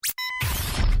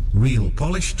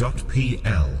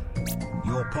realpolish.pl,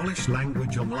 your Polish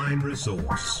language online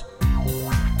resource.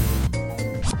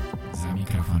 Za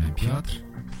mikrofonem Piotr,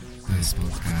 to jest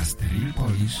podcast Real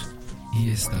Polish i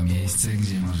jest to miejsce,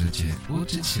 gdzie możecie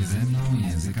uczyć się ze mną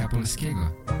języka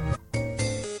polskiego.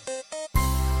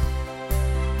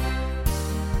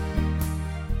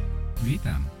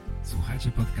 Witam,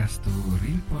 słuchacie podcastu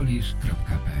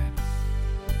realpolish.pl.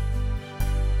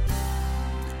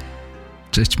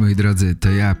 Cześć moi drodzy,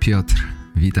 to ja Piotr.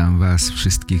 Witam was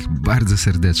wszystkich bardzo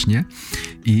serdecznie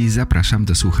i zapraszam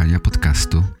do słuchania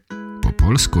podcastu. Po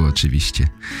polsku oczywiście.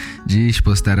 Dziś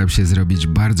postaram się zrobić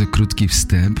bardzo krótki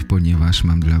wstęp, ponieważ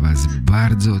mam dla was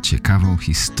bardzo ciekawą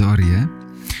historię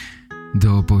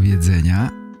do opowiedzenia,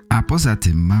 a poza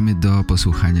tym mamy do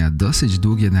posłuchania dosyć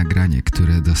długie nagranie,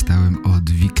 które dostałem od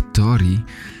Wiktorii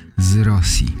z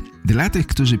Rosji. Dla tych,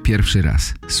 którzy pierwszy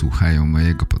raz słuchają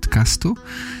mojego podcastu,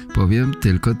 powiem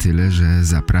tylko tyle, że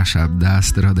zapraszam na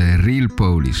stronę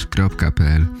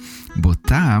realpolish.pl, bo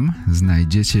tam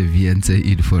znajdziecie więcej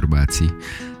informacji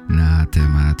na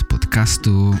temat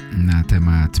podcastu, na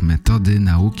temat metody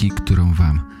nauki, którą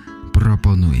wam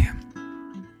proponuję.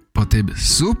 Po tym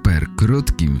super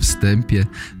krótkim wstępie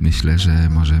myślę, że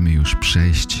możemy już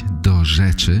przejść do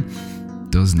rzeczy,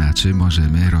 to znaczy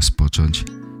możemy rozpocząć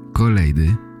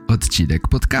kolejny odcinek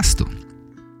podcastu.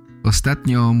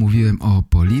 Ostatnio mówiłem o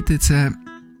polityce,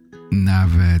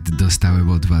 nawet dostałem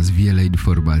od was wiele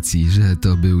informacji, że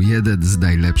to był jeden z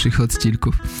najlepszych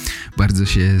odcinków. Bardzo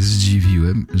się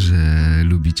zdziwiłem, że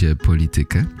lubicie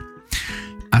politykę.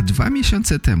 A 2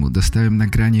 miesiące temu dostałem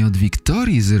nagranie od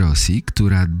Wiktorii z Rosji,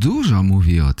 która dużo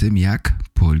mówi o tym, jak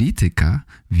polityka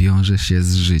wiąże się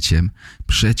z życiem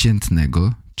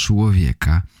przeciętnego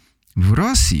człowieka w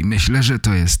Rosji. Myślę, że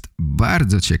to jest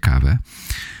bardzo ciekawe.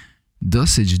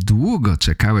 Dosyć długo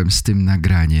czekałem z tym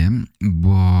nagraniem,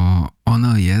 bo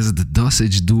ono jest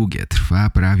dosyć długie. Trwa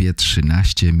prawie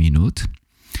 13 minut.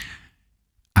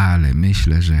 Ale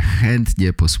myślę, że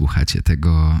chętnie posłuchacie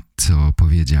tego, co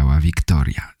powiedziała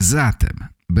Wiktoria. Zatem,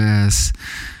 bez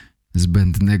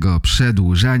zbędnego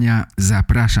przedłużania,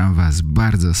 zapraszam was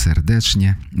bardzo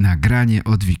serdecznie. Nagranie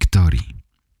od Wiktorii.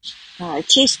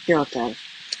 Cześć Piotr.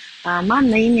 Mam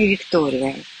na imię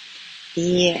Wiktoria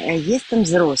i jestem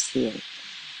z Rosji.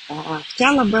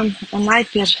 Chciałabym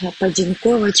najpierw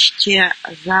podziękować Ci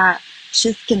za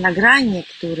wszystkie nagrania,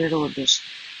 które robisz,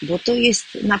 bo to jest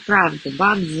naprawdę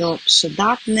bardzo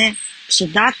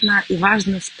przydatna i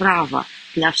ważna sprawa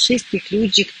dla wszystkich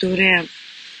ludzi, którzy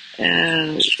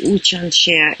uczą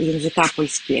się języka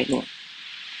polskiego.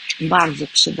 Bardzo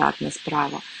przydatna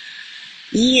sprawa.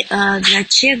 I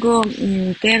dlaczego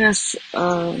teraz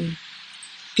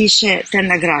piszę te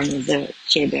nagranie do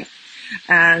Ciebie?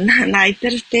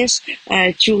 Najpierw też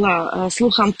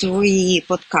słucham Twoi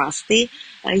podcasty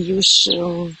już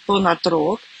ponad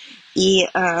rok i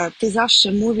Ty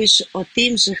zawsze mówisz o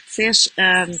tym, że chcesz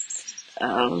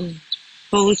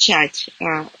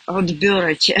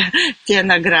odbierać te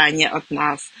nagrania od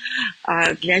nas.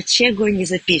 Dlaczego nie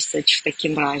zapisać w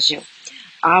takim razie?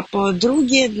 A po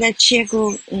drugie,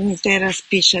 dlaczego teraz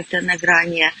piszę te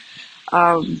nagranie?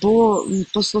 Bo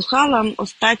posłuchałam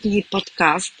ostatni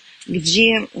podcast,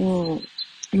 gdzie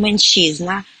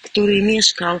mężczyzna, który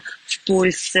mieszkał w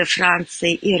Polsce,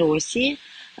 Francji i Rosji,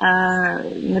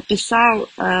 napisał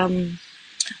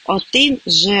o tym,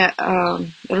 że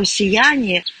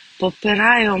Rosjanie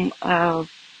popierają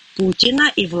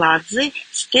Putina i władzy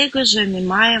z tego, że nie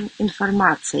mają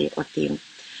informacji o tym.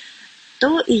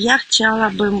 To i ja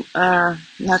chciałabym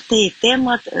na ten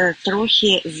temat trochę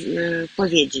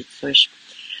powiedzieć coś.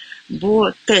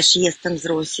 Bo też jestem z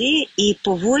Rosji i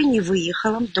po wojnie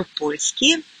wyjechałam do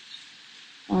Polski.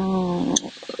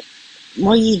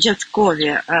 Moi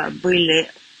dziadkowie byli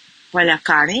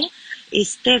Polakami i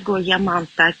z tego ja mam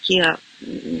takie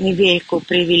niewielką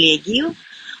przywilегję,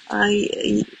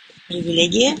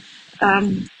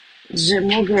 że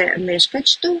mogę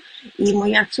mieszkać tu. I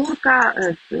moja córka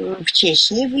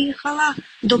wcześniej wyjechała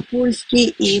do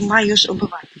Polski i ma już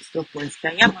obywatelstwo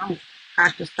polskie. Ja mam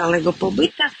kartę stałego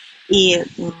pobytu i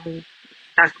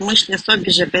tak myślę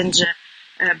sobie, że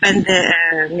będę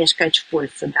mieszkać w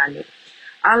Polsce dalej.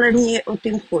 Ale nie o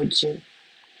tym chodzi.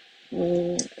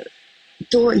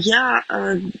 To ja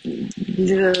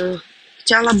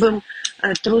chciałabym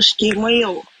troszkę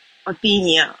moją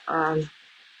opinię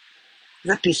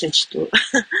zapisać tu,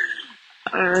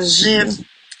 że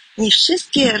nie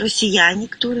wszystkie Rosjanie,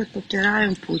 którzy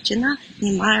popierają Putina,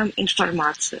 nie mają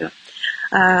informacji.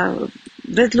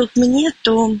 Według mnie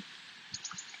to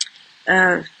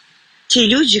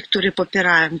ci ludzie, którzy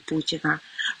popierają Putina,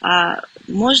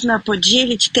 można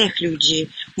podzielić tych ludzi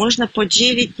można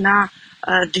podzielić na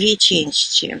dwie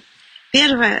części.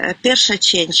 Pierwsza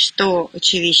część to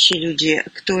oczywiście ludzie,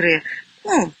 którzy,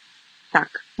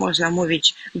 tak można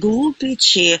mówić, głupi,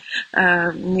 czy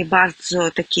nie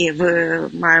bardzo takie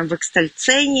mają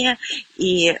wykształcenie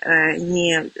i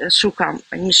nie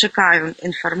szukają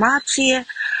informacji,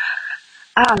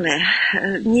 ale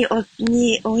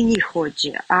nie o nich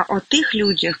chodzi, a o tych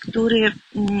ludziach, którzy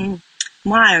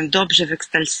mają dobrze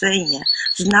wykształcenie,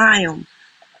 znają,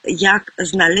 jak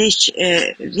znaleźć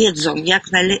wiedzę, jak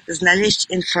znaleźć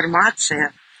informację.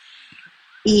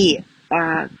 I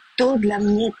to dla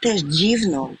mnie też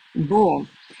dziwne, bo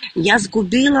ja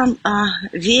zgubiłam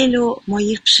wielu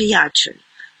moich przyjaciół,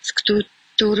 z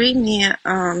którymi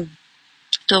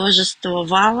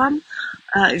towarzystowałam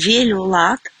wielu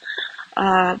lat,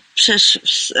 przez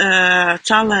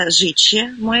całe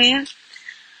życie moje.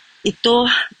 I to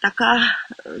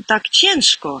tak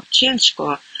ciężko,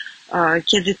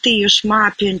 kiedy ty już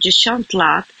ma 50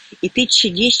 lat i ty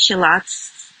 30 lat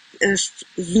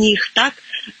z nich, tak,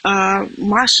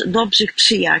 masz dobrych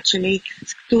przyjaciół,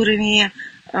 z którymi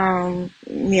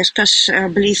mieszkasz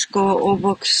blisko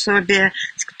obok sobie,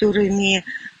 z którymi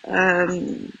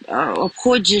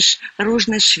obchodzisz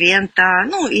różne święta,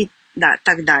 i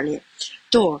tak dalej.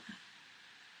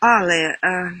 Ale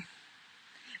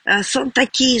są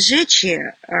takie rzeczy,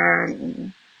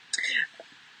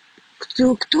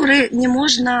 które nie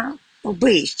można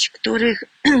obejść, których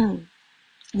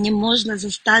nie można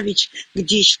zostawić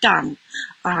gdzieś tam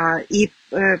i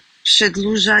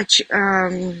przedłużać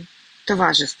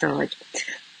towarzystwować.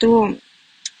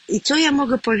 I co ja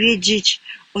mogę powiedzieć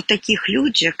o takich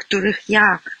ludziach, których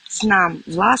ja znam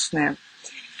własne?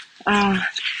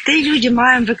 Te ludzie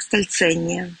mają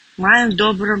wykształcenie, mają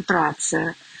dobrą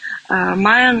pracę,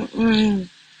 mają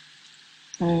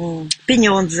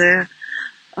pieniądze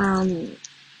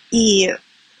i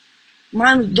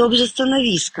mają dobre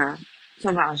stanowiska,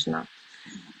 co ważne,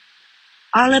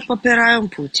 ale popierają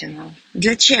Putina.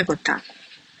 Dlaczego tak?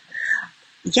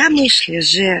 Ja myślę,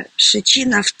 że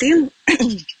przyczyna w tym,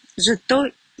 że to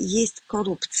jest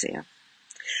korupcja.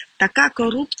 Taka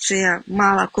korupcja,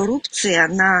 mała korupcja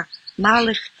na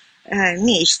małych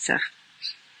miejscach.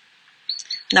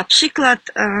 Na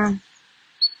przykład,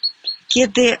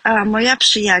 kiedy moja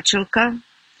przyjacielka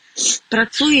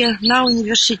pracuje na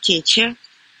uniwersytecie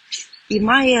i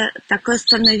ma takie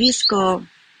stanowisko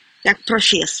jak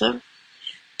profesor,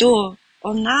 to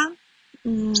ona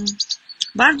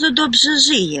bardzo dobrze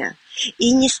żyje.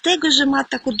 I nie z tego, że ma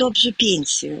taką dobrą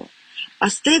pensję, a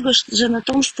z tego, że na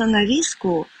tym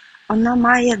stanowisku ona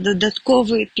ma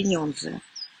dodatkowe pieniądze.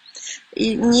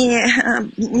 I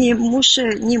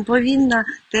nie powinna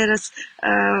teraz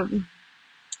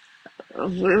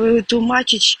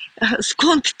tłumaczyć,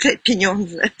 skąd te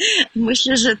pieniądze.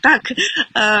 Myślę, że tak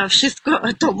wszystko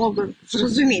to mogą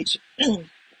zrozumieć.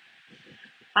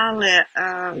 Ale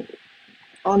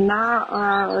ona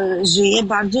żyje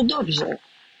bardzo dobrze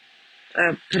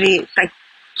przy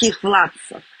takich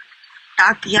władcach.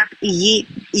 Tak jak i jej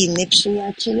inni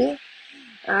przyjaciele.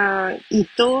 I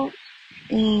to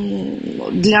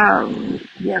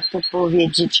jak to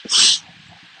powiedzieć,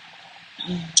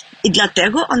 i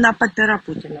dlatego ona popiera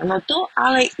Putina.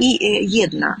 Ale i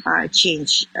jedna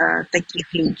część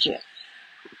takich ludzi.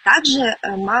 Także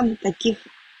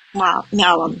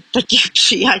miałam takich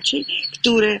przyjaciół,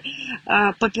 którzy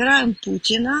popierają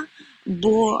Putina,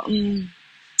 bo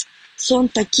są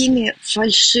takimi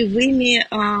fałszywymi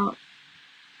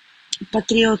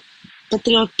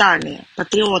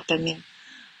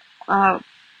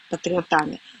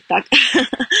patriotami, tak,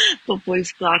 po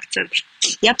polsku akcent.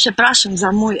 Ja przepraszam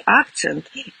za mój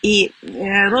akcent i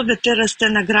robię teraz te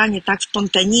nagranie tak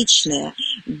spontaniczne,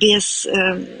 bez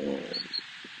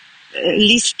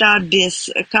lista,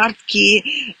 bez kartki,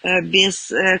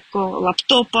 bez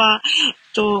laptopa,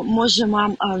 to może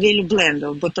mam wielu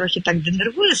blendów, bo trochę tak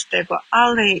denerwuję z tego,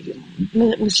 ale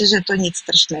myślę, że to nic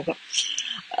strasznego.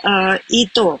 I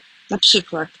to, na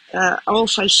przykład, o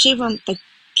fałszywym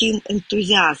takim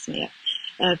entuzjazmie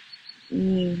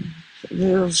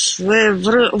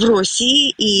w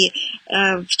Rosji i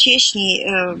wcześniej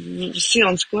w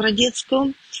Związku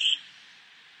Radzieckim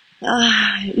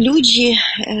ludzie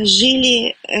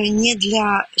żyli nie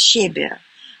dla siebie,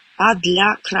 a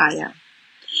dla kraju.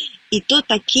 I to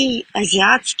taki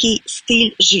azjatycki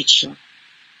styl życia.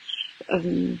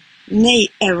 Nie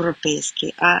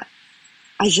europejski, a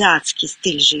azjatycki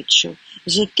styl życia.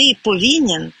 Że ty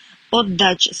powinien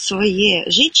oddać swoje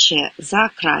życie za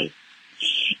kraj.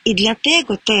 I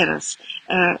dlatego teraz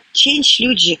część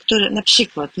ludzi, które, na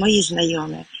przykład moi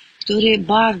znajomi, którzy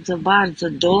bardzo, bardzo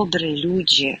dobrzy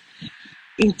ludzie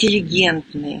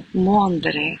inteligentny,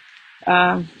 mądry,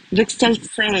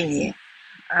 wykształceni,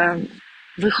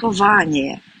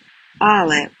 wychowanie,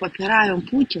 ale popierają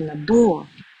Putina, bo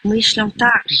myślą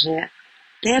tak, że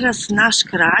teraz nasz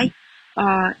kraj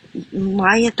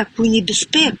ma taką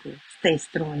niebezpiekę z tej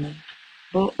strony,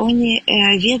 bo oni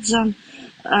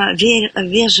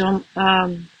wierzą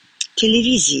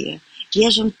telewizji,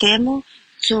 wierzą temu,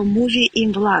 co mówi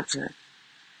im władze.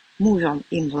 Mówią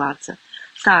im władze.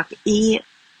 Tak, i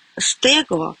z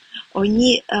tego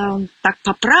oni tak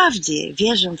naprawdę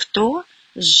wierzą w to,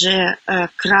 że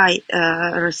kraj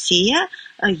Rosja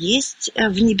jest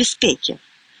w niebezpiece.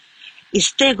 I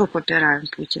z tego popierają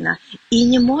Putina. I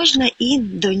nie można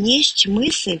im donieść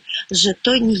myśl, że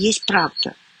to nie jest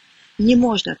prawda. Nie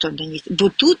można to donieść, bo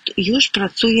тут już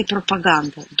pracuje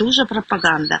propaganda, duża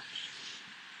propaganda.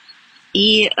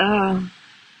 I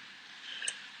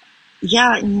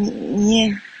ja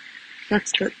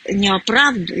nie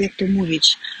opravdu, jak to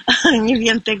mówić, nie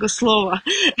wiem tego słowa,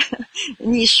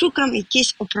 nie szukam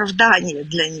jakieś opravdanie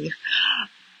dla nich,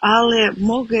 ale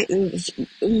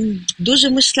dużo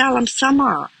myślałam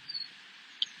sama,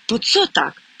 po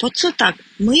co tak,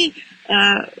 my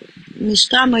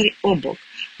mieszkamy obok,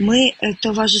 my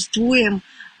towarzystwujemy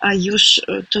już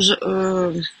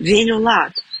wielu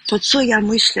lat, po co ja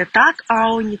myślę tak, a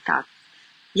oni tak.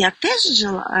 Ja też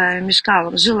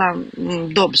żyłam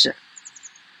dobrze.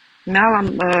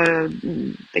 Miałam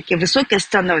takie wysokie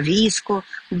stanowisko,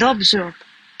 dobrze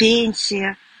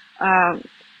pensję,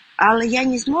 ale ja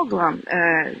nie zmogłam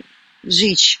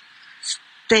żyć z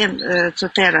tym, co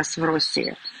teraz w Rosji.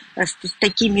 Z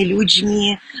takimi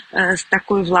ludźmi, z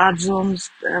taką władzą,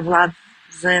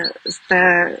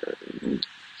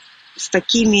 z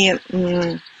takimi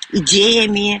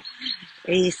idejami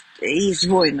i z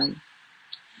wojną.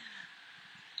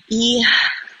 I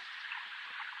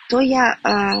to ja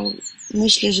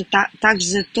myślę, że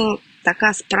także to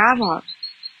taka sprawa,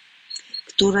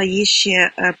 która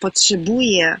jeszcze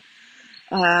potrzebuje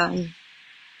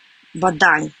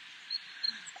badań,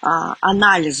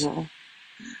 analizu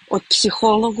od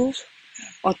psychologów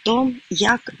o tym,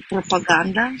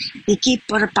 jaki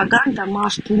propaganda ma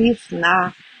wpływ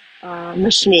na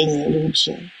myślenie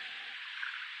ludzi.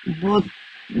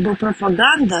 Bo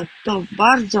propaganda to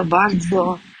bardzo,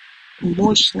 bardzo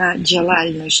mocna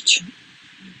działalność,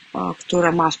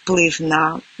 która ma wpływ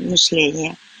na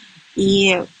myślenie.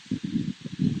 I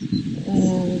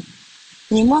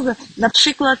nie mogę, na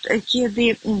przykład,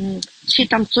 kiedy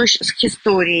czytam coś z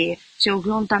historii, czy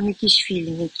oglądam jakieś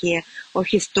filmiki o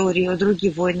historii, o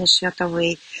II wojnie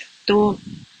światowej, to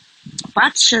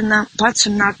patrzę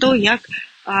na to, jak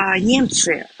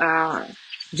Niemcy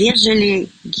wierzyli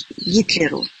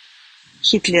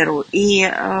Hitleru i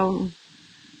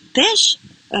też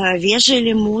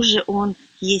wierzyli mu, że on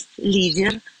jest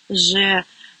lider, że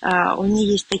on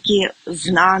jest taki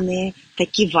znany,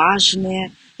 taki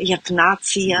ważny, jak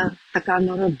nacja, taka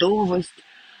narodowość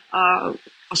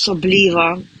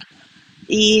osobliwa.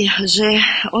 I że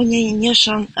oni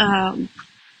niosą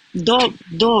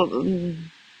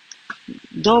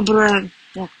dobre,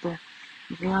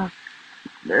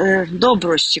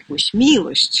 dobrość jakąś,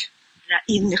 miłość dla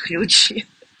innych ludzi.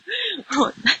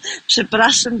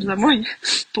 Przepraszam za mój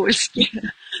polski.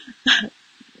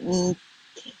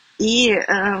 I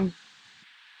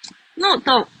no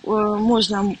to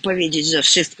można powiedzieć, że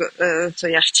wszystko, co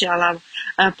ja chciałam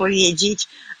powiedzieć.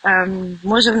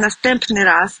 Może w następny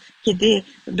raz, kiedy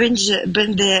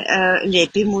będę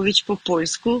lepiej mówić po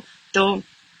polsku, to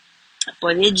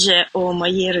powiedzę o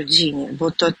mojej rodzinie,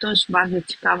 bo to też bardzo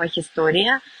ciekawa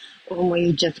historia o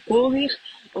moich dziadkowych,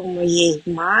 o mojej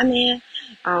mamie,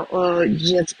 o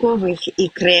dziadkowych i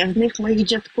krewnych moich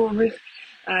dziadkowych,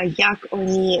 jak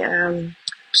oni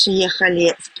przyjechali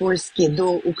z Polski do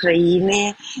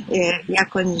Ukrainy,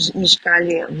 jak oni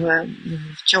mieszkali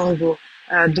w ciągu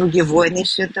II wojny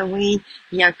światowej,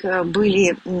 jak byli,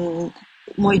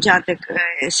 mój dziadek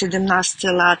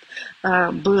 17 lat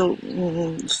był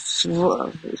w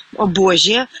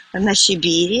obozie na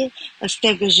Sybiri, z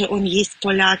tego, że on jest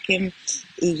Polakiem,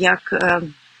 i jak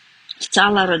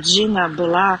cała rodzina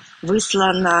była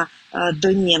wysłana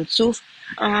do Niemców,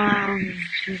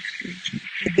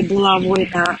 kiedy była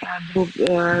wojna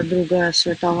druga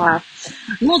światowa.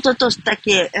 No to też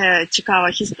taka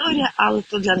ciekawa historia, ale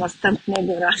to dla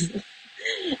następnego razu.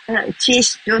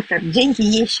 Cześć Piotr,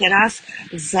 dzięki jeszcze raz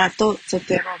za to, co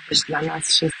ty robisz dla nas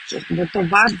wszystkich, bo to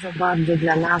bardzo, bardzo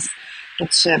dla nas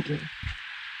potrzebne.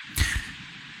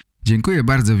 Dziękuję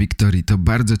bardzo, Wiktorii. To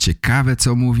bardzo ciekawe,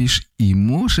 co mówisz i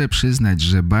muszę przyznać,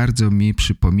 że bardzo mi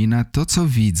przypomina to, co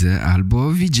widzę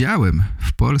albo widziałem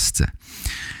w Polsce.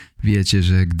 Wiecie,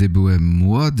 że gdy byłem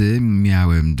młody,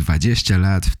 miałem 20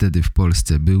 lat, wtedy w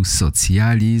Polsce był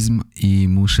socjalizm i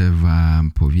muszę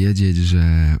wam powiedzieć,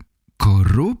 że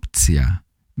korupcja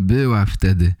była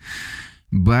wtedy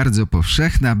bardzo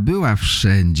powszechna, była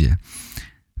wszędzie.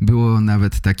 Było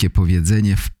nawet takie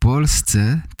powiedzenie: w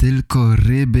Polsce tylko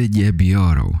ryby nie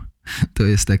biorą. To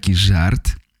jest taki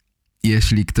żart.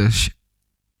 Jeśli ktoś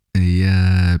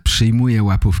przyjmuje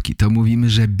łapówki, to mówimy,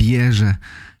 że bierze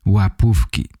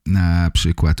łapówki. Na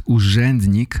przykład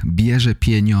urzędnik bierze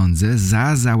pieniądze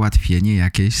za załatwienie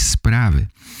jakiejś sprawy.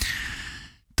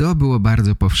 To było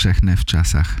bardzo powszechne w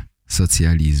czasach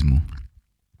socjalizmu.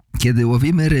 Kiedy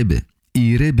łowimy ryby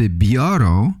i ryby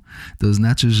biorą, to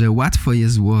znaczy, że łatwo je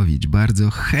złowić.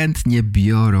 Bardzo chętnie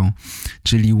biorą,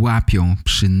 czyli łapią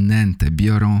przynętę,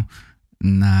 biorą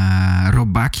na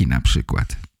robaki na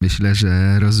przykład. Myślę,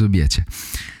 że rozumiecie.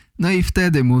 No i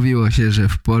wtedy mówiło się, że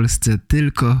w Polsce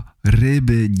tylko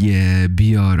ryby nie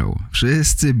biorą.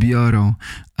 Wszyscy biorą,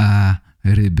 a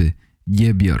ryby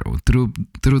nie biorą.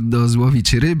 Trudno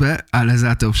złowić rybę, ale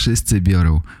za to wszyscy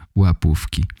biorą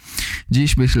łapówki.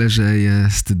 Dziś myślę, że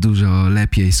jest dużo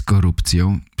lepiej z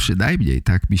korupcją. Przynajmniej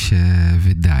tak mi się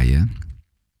wydaje.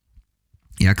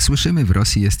 Jak słyszymy, w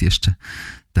Rosji jest jeszcze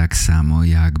tak samo,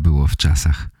 jak było w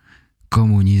czasach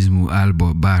komunizmu,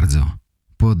 albo bardzo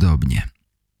podobnie.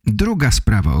 Druga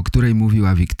sprawa, o której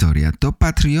mówiła Wiktoria, to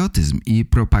patriotyzm i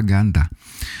propaganda.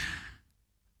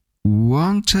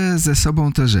 Łączę ze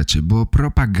sobą te rzeczy, bo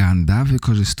propaganda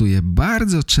wykorzystuje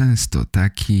bardzo często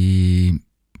taki,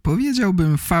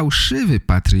 powiedziałbym, fałszywy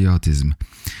patriotyzm.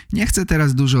 Nie chcę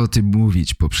teraz dużo o tym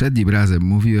mówić. Poprzednim razem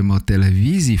mówiłem o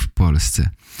telewizji w Polsce.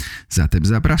 Zatem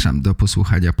zapraszam do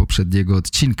posłuchania poprzedniego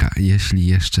odcinka, jeśli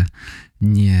jeszcze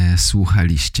nie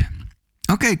słuchaliście.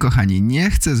 Okej, kochani,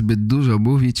 nie chcę zbyt dużo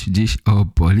mówić dziś o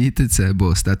polityce, bo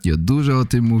ostatnio dużo o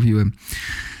tym mówiłem.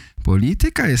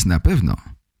 Polityka jest na pewno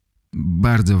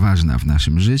bardzo ważna w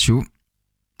naszym życiu,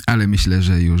 ale myślę,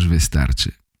 że już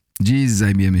wystarczy. Dziś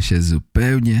zajmiemy się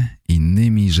zupełnie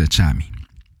innymi rzeczami.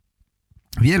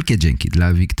 Wielkie dzięki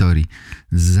dla Wiktorii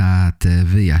za te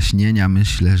wyjaśnienia.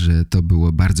 Myślę, że to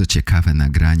było bardzo ciekawe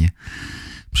nagranie.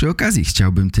 Przy okazji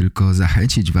chciałbym tylko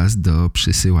zachęcić was do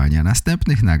przysyłania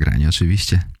następnych nagrań.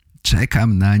 Oczywiście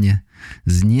czekam na nie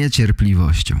z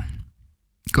niecierpliwością.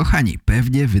 Kochani,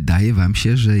 pewnie wydaje wam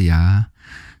się, że ja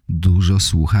dużo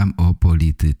słucham o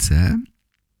polityce,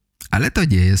 ale to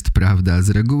nie jest prawda. Z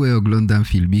reguły oglądam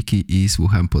filmiki i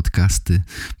słucham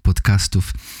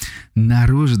podcastów na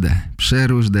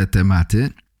przeróżne tematy.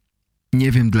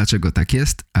 Nie wiem, dlaczego tak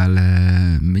jest, ale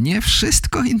mnie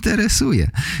wszystko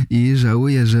interesuje i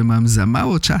żałuję, że mam za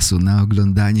mało czasu na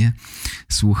oglądanie,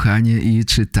 słuchanie i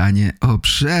czytanie o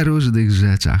przeróżnych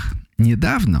rzeczach.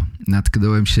 Niedawno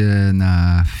natknąłem się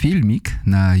na filmik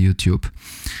na YouTube.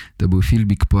 To był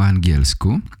filmik po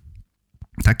angielsku.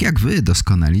 Tak jak wy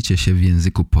doskonalicie się w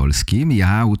języku polskim,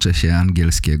 ja uczę się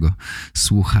angielskiego,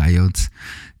 słuchając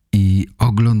i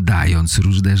oglądając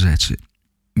różne rzeczy.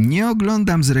 Nie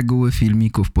oglądam z reguły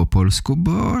filmików po polsku,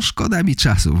 bo szkoda mi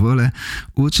czasu. Wolę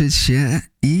uczyć się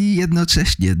i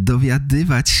jednocześnie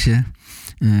dowiadywać się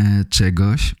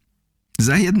czegoś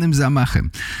za jednym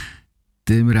zamachem.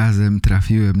 Tym razem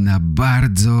trafiłem na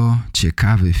bardzo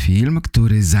ciekawy film,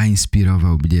 który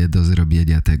zainspirował mnie do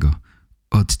zrobienia tego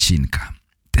odcinka.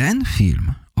 Ten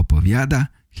film opowiada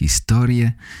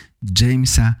historię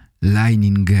Jamesa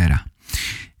Leiningera.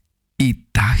 I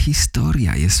ta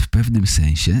historia jest w pewnym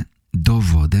sensie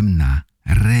dowodem na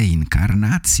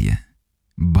reinkarnację.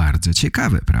 Bardzo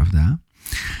ciekawe, prawda?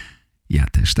 Ja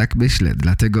też tak myślę,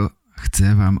 dlatego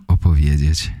chcę wam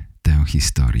opowiedzieć tę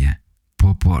historię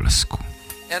po polsku.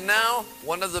 And now,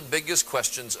 one of the biggest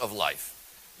questions of life.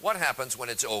 What happens when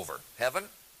it's over? Heaven?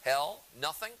 Hell?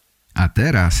 Nothing? A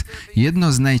teraz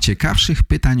jedno z najciekawszych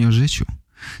pytań o życiu.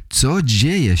 Co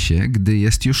dzieje się, gdy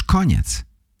jest już koniec?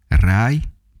 Raj?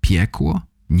 Piekło?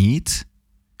 Nic?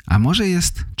 A może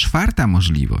jest czwarta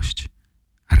możliwość?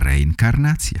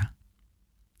 Reinkarnacja.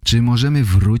 Czy możemy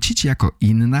wrócić jako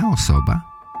inna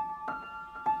osoba?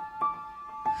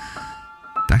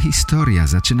 Ta historia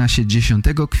zaczyna się 10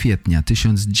 kwietnia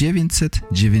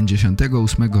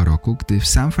 1998 roku, gdy w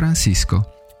San Francisco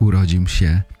urodził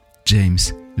się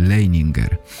James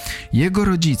Leininger. Jego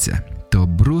rodzice to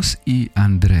Bruce i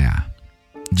Andrea.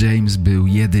 James był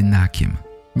jedynakiem.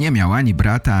 Nie miał ani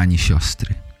brata, ani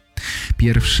siostry.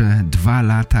 Pierwsze 2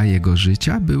 lata jego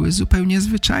życia były zupełnie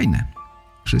zwyczajne.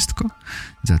 Wszystko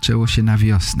zaczęło się na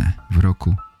wiosnę w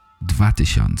roku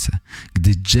 2000,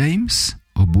 gdy James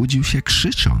obudził się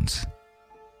krzycząc.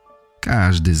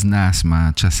 Każdy z nas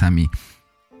ma czasami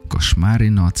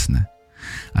koszmary nocne,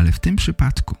 ale w tym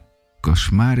przypadku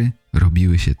koszmary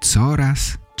robiły się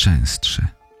coraz częstsze.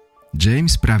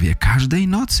 James prawie każdej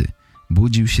nocy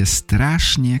budził się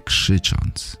strasznie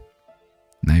krzycząc.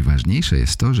 Najważniejsze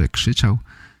jest to, że krzyczał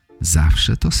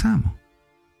zawsze to samo.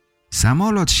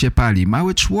 Samolot się pali,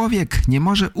 mały człowiek nie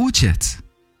może uciec.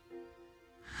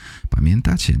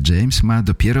 Pamiętacie, James ma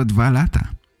dopiero 2 lata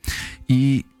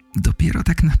i dopiero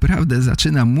tak naprawdę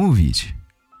zaczyna mówić.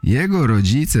 Jego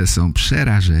rodzice są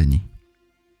przerażeni.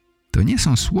 To nie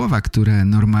są słowa, które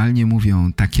normalnie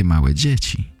mówią takie małe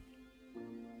dzieci.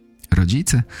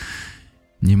 Rodzice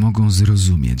nie mogą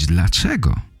zrozumieć,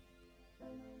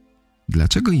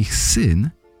 dlaczego ich syn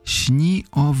śni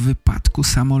o wypadku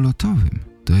samolotowym.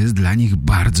 To jest dla nich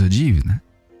bardzo dziwne.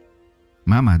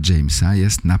 Mama Jamesa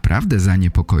jest naprawdę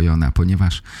zaniepokojona,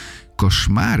 ponieważ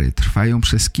koszmary trwają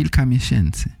przez kilka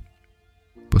miesięcy.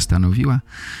 Postanowiła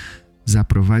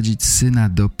zaprowadzić syna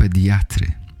do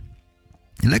pediatry.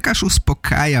 Lekarz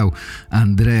uspokajał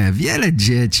Andreę. Wiele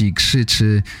dzieci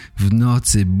krzyczy w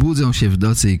nocy, budzą się w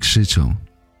nocy i krzyczą.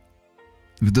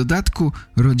 W dodatku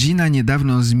rodzina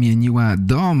niedawno zmieniła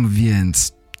dom,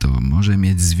 więc to może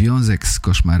mieć związek z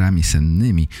koszmarami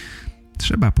sennymi.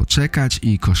 Trzeba poczekać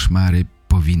i koszmary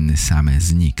powinny same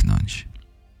zniknąć.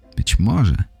 Być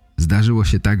może zdarzyło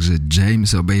się tak, że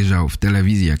James obejrzał w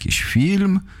telewizji jakiś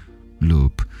film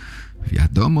lub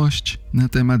wiadomość na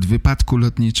temat wypadku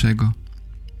lotniczego.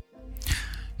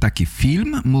 Taki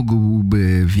film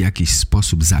mógłby w jakiś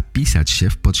sposób zapisać się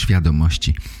w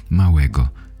podświadomości małego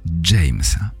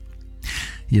Jamesa.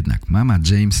 Jednak mama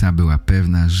Jamesa była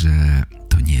pewna, że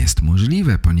to nie jest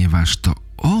możliwe, ponieważ to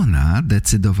ona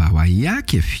decydowała,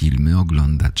 jakie filmy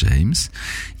ogląda James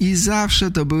i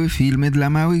zawsze to były filmy dla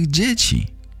małych dzieci.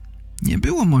 Nie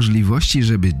było możliwości,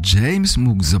 żeby James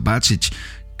mógł zobaczyć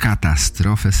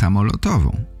katastrofę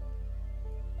samolotową.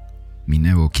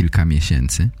 Minęło kilka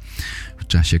miesięcy, w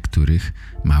czasie których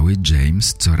mały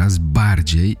James coraz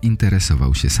bardziej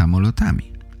interesował się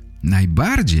samolotami.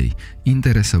 Najbardziej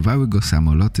interesowały go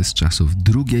samoloty z czasów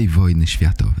II wojny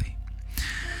światowej.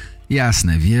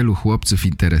 Jasne, wielu chłopców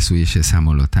interesuje się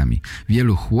samolotami.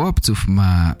 Wielu chłopców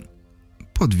ma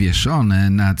podwieszone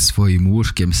nad swoim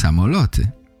łóżkiem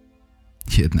samoloty.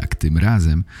 Jednak tym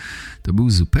razem to był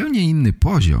zupełnie inny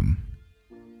poziom.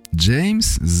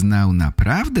 James znał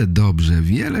naprawdę dobrze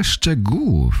wiele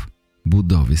szczegółów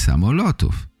budowy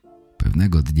samolotów.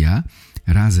 Pewnego dnia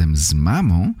razem z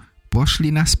mamą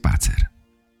poszli na spacer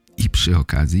i przy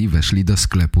okazji weszli do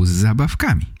sklepu z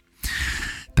zabawkami.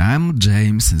 Tam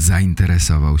James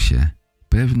zainteresował się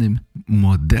pewnym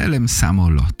modelem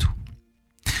samolotu.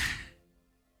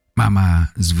 Mama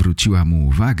zwróciła mu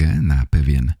uwagę na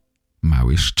pewien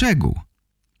mały szczegół.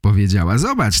 Powiedziała: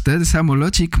 zobacz, ten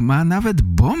samolocik ma nawet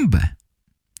bombę.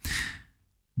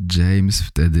 James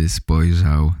wtedy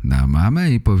spojrzał na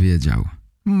mamę i powiedział: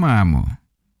 mamo,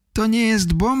 to nie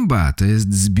jest bomba, to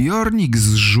jest zbiornik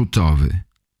zrzutowy.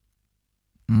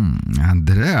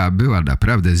 Andrea była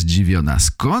naprawdę zdziwiona.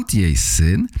 Skąd jej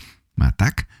syn ma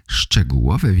tak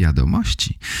szczegółowe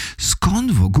wiadomości?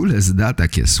 Skąd w ogóle zna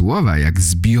takie słowa jak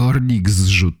zbiornik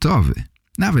zrzutowy?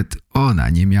 Nawet ona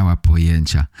nie miała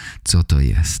pojęcia, co to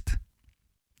jest.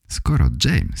 Skoro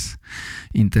James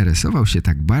interesował się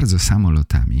tak bardzo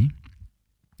samolotami,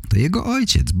 to jego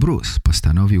ojciec, Bruce,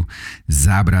 postanowił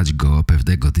zabrać go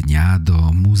pewnego dnia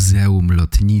do Muzeum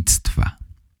Lotnictwa.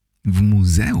 W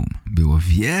muzeum było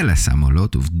wiele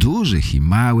samolotów, dużych i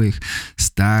małych,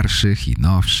 starszych i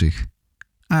nowszych,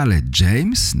 ale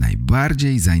James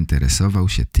najbardziej zainteresował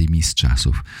się tymi z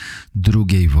czasów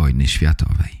II wojny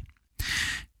światowej.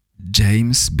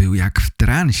 James był jak w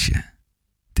transie,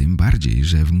 tym bardziej,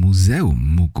 że w muzeum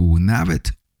mógł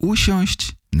nawet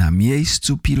usiąść na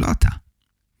miejscu pilota.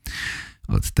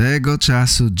 Od tego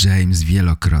czasu James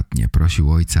wielokrotnie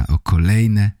prosił ojca o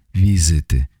kolejne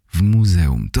wizyty w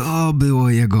muzeum. To było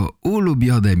jego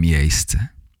ulubione miejsce.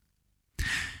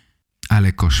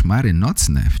 Ale koszmary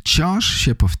nocne wciąż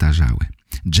się powtarzały.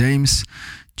 James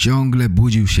ciągle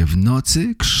budził się w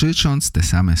nocy, krzycząc te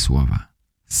same słowa.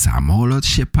 Samolot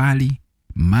się pali,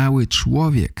 mały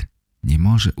człowiek nie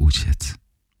może uciec.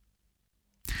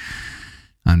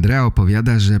 Andrea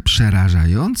opowiada, że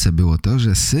przerażające było to,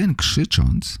 że syn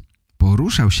krzycząc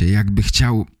poruszał się, jakby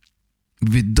chciał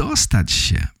wydostać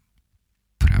się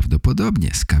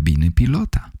prawdopodobnie z kabiny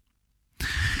pilota.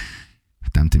 W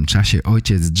tamtym czasie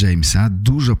ojciec Jamesa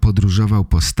dużo podróżował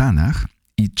po Stanach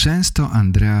i często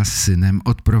Andrea z synem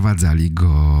odprowadzali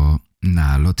go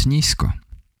na lotnisko.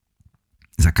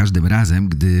 Za każdym razem,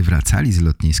 gdy wracali z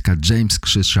lotniska, James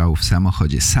krzyczał w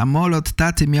samochodzie: samolot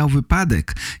taty miał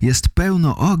wypadek, jest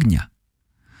pełno ognia.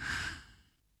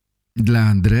 Dla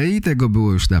Andrei tego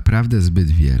było już naprawdę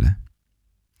zbyt wiele.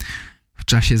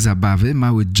 czasie zabawy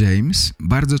mały James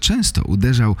bardzo często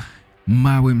uderzał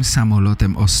małym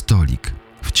samolotem o stolik.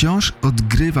 Wciąż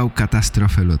odgrywał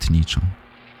katastrofę lotniczą.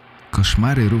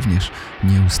 Koszmary również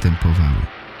nie ustępowały.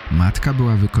 Matka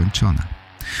była wykończona.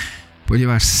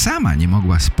 Ponieważ sama nie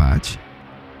mogła spać,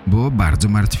 bo bardzo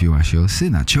martwiła się o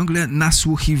syna. Ciągle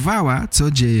nasłuchiwała,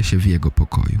 co dzieje się w jego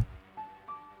pokoju.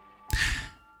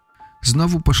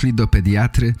 Znowu poszli do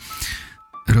pediatry.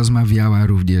 Rozmawiała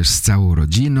również z całą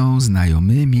rodziną,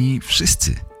 znajomymi,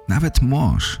 wszyscy, nawet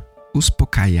mąż,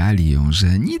 uspokajali ją,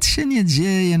 że nic się nie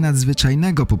dzieje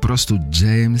nadzwyczajnego, po prostu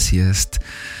James jest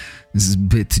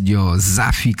zbytnio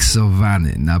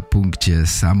zafiksowany na punkcie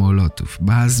samolotów,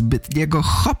 ma zbytniego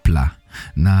hopla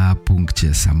na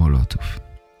punkcie samolotów.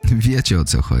 Wiecie, o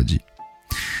co chodzi.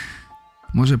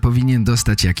 Może powinien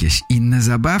dostać jakieś inne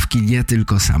zabawki, nie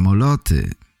tylko samoloty.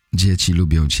 Dzieci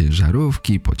lubią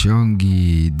ciężarówki,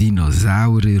 pociągi,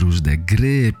 dinozaury, różne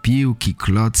gry, piłki,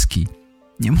 klocki.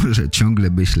 Nie może ciągle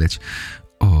myśleć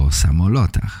o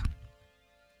samolotach.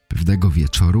 Pewnego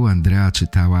wieczoru Andrea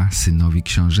czytała synowi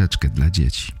książeczkę dla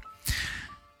dzieci.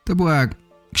 To była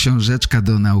książeczka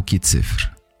do nauki cyfr.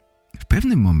 W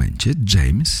pewnym momencie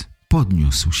James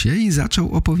podniósł się i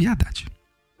zaczął opowiadać.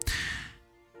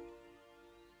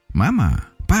 Mama,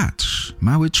 patrz,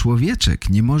 mały człowieczek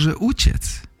nie może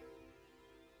uciec.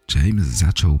 James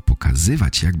zaczął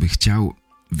pokazywać, jakby chciał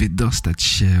wydostać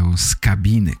się z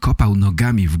kabiny. Kopał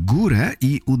nogami w górę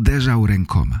i uderzał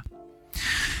rękoma.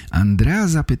 Andrea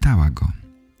zapytała go: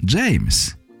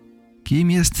 James,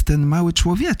 kim jest ten mały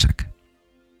człowieczek?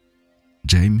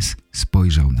 James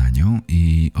spojrzał na nią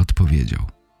i odpowiedział: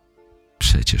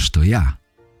 przecież to ja.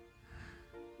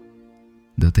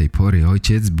 Do tej pory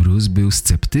ojciec Bruce był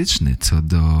sceptyczny co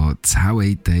do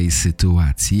całej tej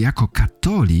sytuacji. Jako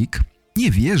katolik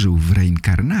nie wierzył w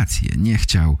reinkarnację. Nie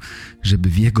chciał, żeby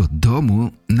w jego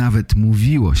domu nawet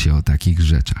mówiło się o takich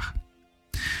rzeczach.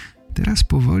 Teraz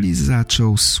powoli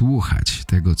zaczął słuchać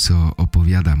tego, co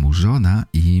opowiada mu żona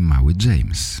i mały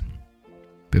James.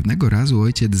 Pewnego razu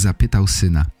ojciec zapytał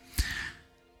syna: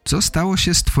 co stało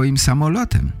się z twoim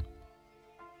samolotem?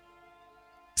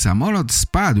 Samolot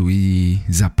spadł i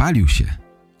zapalił się,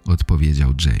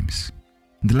 odpowiedział James.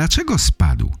 Dlaczego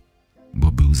spadł?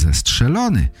 Bo był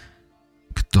zestrzelony.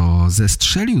 Kto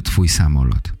zestrzelił twój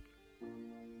samolot?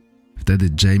 Wtedy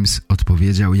James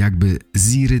odpowiedział jakby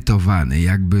zirytowany,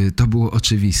 jakby to było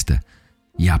oczywiste.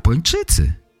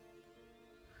 Japończycy.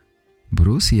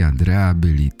 Bruce i Andrea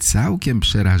byli całkiem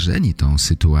przerażeni tą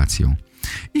sytuacją.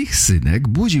 Ich synek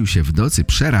budził się w nocy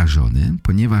przerażony,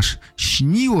 ponieważ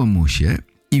śniło mu się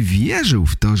i wierzył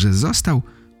w to, że został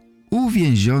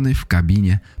uwięziony w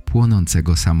kabinie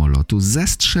płonącego samolotu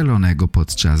zestrzelonego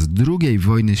podczas II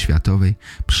wojny światowej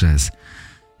przez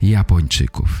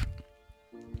Japończyków.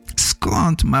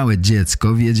 Skąd małe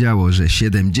dziecko wiedziało, że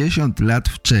 70 lat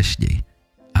wcześniej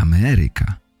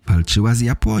Ameryka walczyła z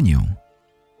Japonią?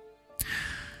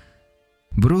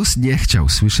 Bruce nie chciał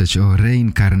słyszeć o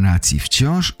reinkarnacji,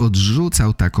 wciąż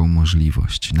odrzucał taką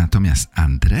możliwość. Natomiast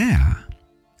Andrea,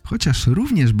 chociaż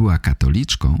również była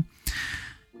katoliczką,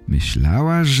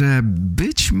 myślała, że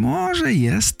być może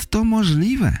jest to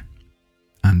możliwe.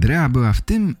 Andrea była w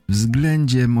tym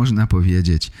względzie, można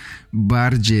powiedzieć,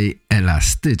 bardziej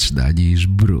elastyczna niż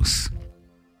Bruce.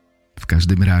 W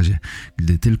każdym razie,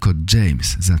 gdy tylko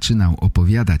James zaczynał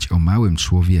opowiadać o małym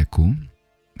człowieku,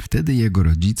 wtedy jego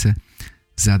rodzice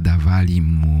zadawali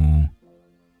mu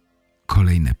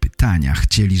kolejne pytania.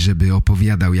 Chcieli, żeby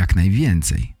opowiadał jak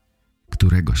najwięcej.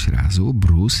 Któregoś razu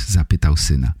Bruce zapytał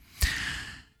syna: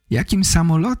 jakim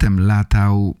samolotem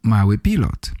latał mały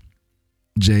pilot?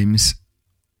 James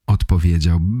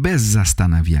odpowiedział bez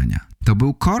zastanawiania: to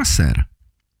był Corsair.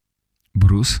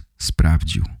 Bruce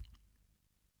sprawdził.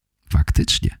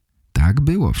 Faktycznie, tak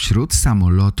było. Wśród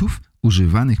samolotów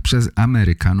używanych przez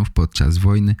Amerykanów podczas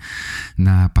wojny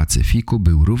na Pacyfiku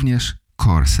był również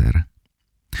Corsair.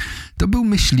 To był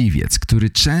myśliwiec, który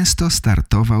często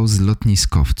startował z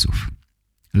lotniskowców.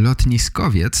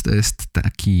 Lotniskowiec to jest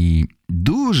taki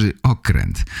duży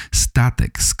okręt,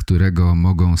 statek, z którego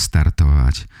mogą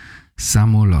startować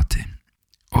samoloty.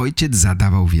 Ojciec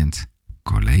zadawał więc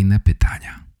kolejne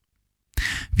pytania.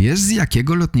 Wiesz, z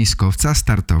jakiego lotniskowca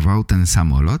startował ten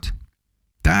samolot?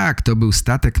 Tak, to był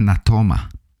statek Natoma.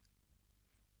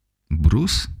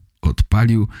 Bruce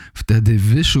odpalił wtedy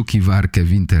wyszukiwarkę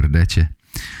w internecie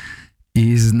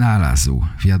i znalazł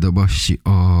wiadomości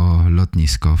o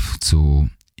lotniskowcu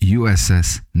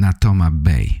USS Natoma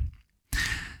Bay.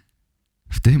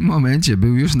 W tym momencie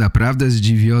był już naprawdę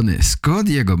zdziwiony, skąd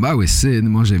jego mały syn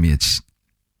może mieć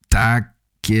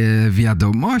takie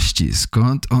wiadomości,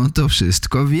 skąd on to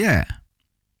wszystko wie.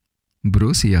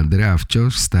 Bruce i Andrea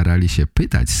wciąż starali się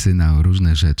pytać syna o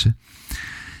różne rzeczy.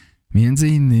 Między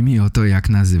innymi o to, jak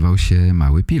nazywał się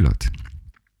mały pilot.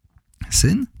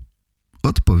 Syn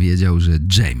odpowiedział, że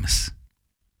James.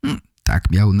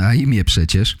 Tak miał na imię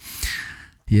przecież.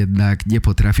 Jednak nie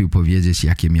potrafił powiedzieć,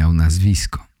 jakie miał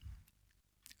nazwisko.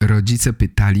 Rodzice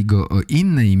pytali go o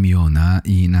inne imiona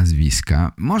i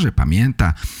nazwiska. Może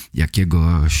pamięta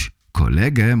jakiegoś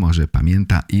kolegę, może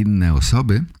pamięta inne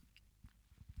osoby.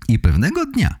 I pewnego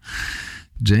dnia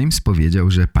James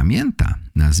powiedział, że pamięta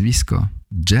nazwisko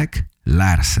Jack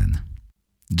Larsen.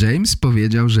 James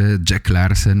powiedział, że Jack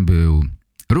Larsen był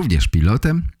również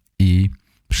pilotem i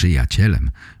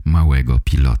przyjacielem małego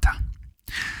pilota.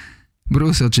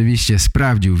 Bruce oczywiście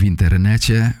sprawdził w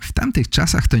internecie. W tamtych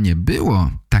czasach to nie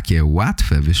było takie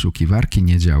łatwe, wyszukiwarki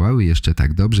nie działały jeszcze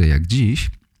tak dobrze jak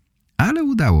dziś, ale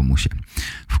udało mu się.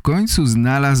 W końcu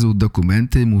znalazł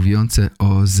dokumenty mówiące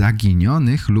o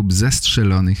zaginionych lub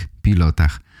zestrzelonych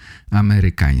pilotach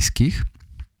amerykańskich.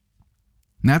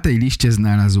 Na tej liście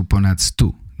znalazł ponad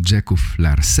 100 Jacków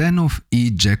Larsenów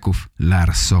i Jacków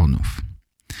Larsonów.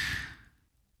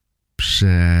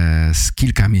 Przez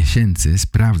kilka miesięcy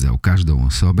sprawdzał każdą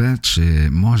osobę, czy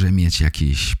może mieć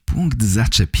jakiś punkt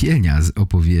zaczepienia z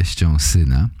opowieścią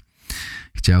syna.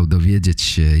 Chciał dowiedzieć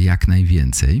się jak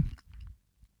najwięcej.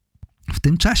 W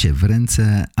tym czasie w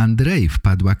ręce Andrei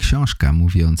wpadła książka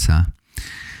mówiąca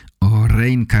o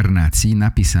reinkarnacji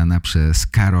napisana przez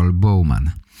Carol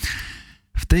Bowman.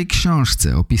 W tej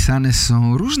książce opisane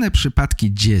są różne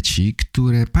przypadki dzieci,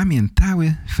 które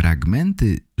pamiętały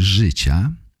fragmenty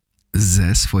życia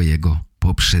ze swojego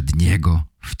poprzedniego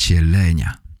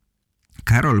wcielenia.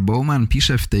 Carol Bowman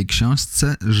pisze w tej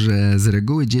książce, że z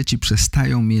reguły dzieci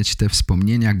przestają mieć te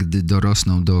wspomnienia, gdy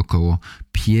dorosną do około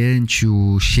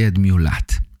 5-7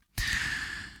 lat.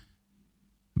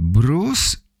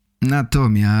 Bruce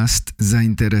natomiast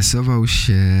zainteresował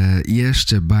się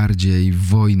jeszcze bardziej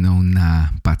wojną na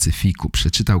Pacyfiku.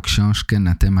 Przeczytał książkę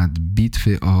na temat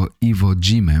bitwy o Iwo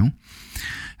Jimę.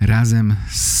 Razem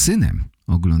z synem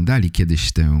oglądali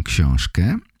kiedyś tę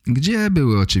książkę, gdzie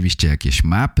były oczywiście jakieś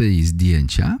mapy i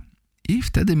zdjęcia. I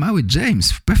wtedy mały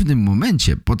James w pewnym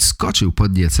momencie podskoczył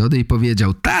podniecony i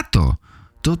powiedział: tato,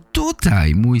 to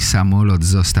tutaj mój samolot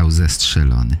został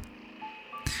zestrzelony.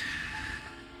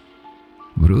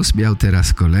 Bruce miał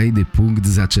teraz kolejny punkt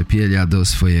zaczepienia do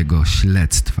swojego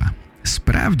śledztwa.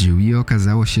 Sprawdził i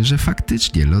okazało się, że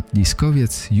faktycznie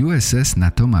lotniskowiec USS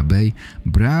Natoma Bay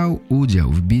brał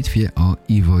udział w bitwie o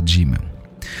Iwo Jimę.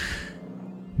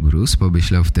 Bruce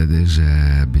pomyślał wtedy,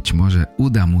 że być może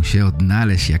uda mu się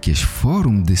odnaleźć jakieś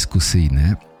forum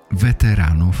dyskusyjne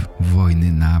weteranów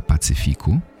wojny na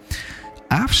Pacyfiku,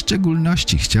 a w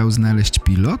szczególności chciał znaleźć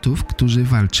pilotów, którzy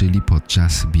walczyli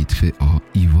podczas bitwy o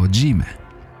Iwo Jimę.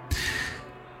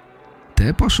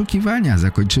 Te poszukiwania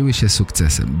zakończyły się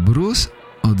sukcesem. Bruce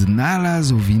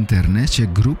odnalazł w internecie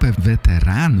grupę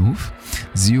weteranów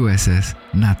z USS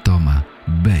Natoma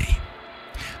Bay.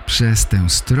 Przez tę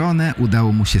stronę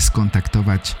udało mu się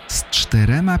skontaktować z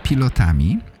 4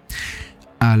 pilotami,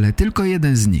 ale tylko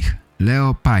jeden z nich,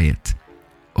 Leo Payet,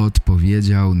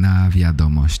 odpowiedział na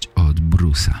wiadomość od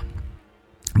Bruce'a.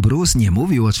 Bruce nie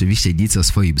mówił oczywiście nic o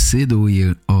swoim synu i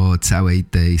o całej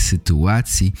tej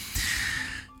sytuacji,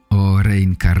 o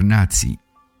reinkarnacji.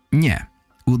 Nie.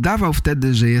 Udawał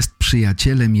wtedy, że jest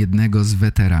przyjacielem jednego z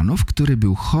weteranów, który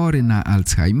był chory na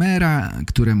Alzheimera,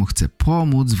 któremu chce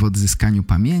pomóc w odzyskaniu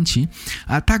pamięci,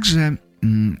 a także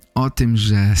o tym,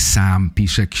 że sam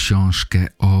pisze książkę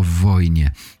o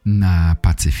wojnie na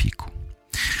Pacyfiku.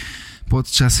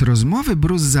 Podczas rozmowy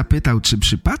Bruce zapytał, czy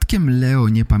przypadkiem Leo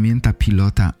nie pamięta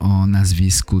pilota o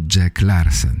nazwisku Jack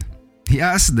Larsen.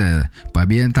 Jasne,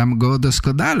 pamiętam go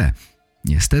doskonale.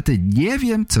 Niestety nie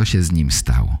wiem, co się z nim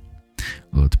stało,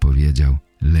 odpowiedział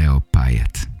Leo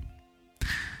Payet.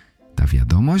 Ta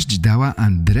wiadomość dała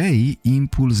Andrei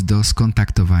impuls do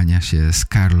skontaktowania się z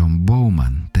Carolą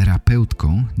Bowman,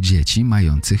 terapeutką dzieci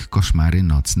mających koszmary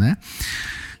nocne,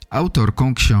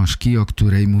 autorką książki, o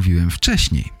której mówiłem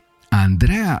wcześniej.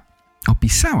 Andrea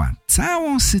opisała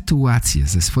całą sytuację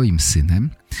ze swoim synem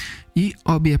i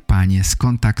obie panie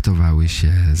skontaktowały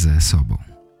się ze sobą.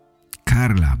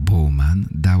 Carla Bowman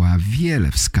dała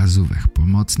wiele wskazówek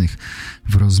pomocnych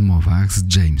w rozmowach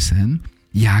z Jamesem,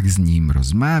 jak z nim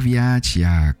rozmawiać,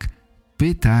 jak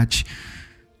pytać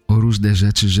o różne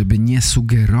rzeczy, żeby nie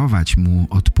sugerować mu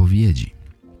odpowiedzi.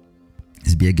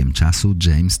 Z biegiem czasu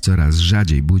James coraz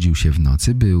rzadziej budził się w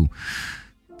nocy, był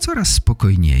coraz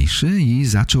spokojniejszy i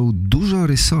zaczął dużo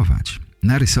rysować.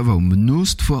 Narysował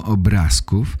mnóstwo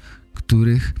obrazków,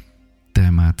 których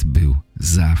temat był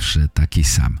zawsze taki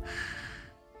sam.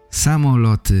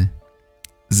 Samoloty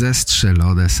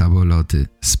zestrzelone samoloty,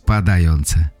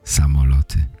 spadające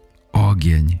samoloty,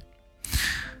 ogień.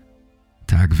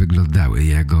 Tak wyglądały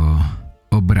jego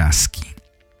obrazki.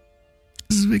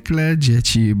 Zwykle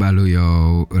dzieci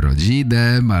malują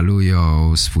rodzinę,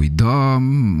 malują swój dom,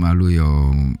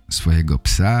 malują swojego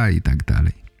psa i tak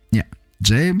dalej. Nie,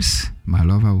 James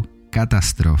malował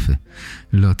katastrofy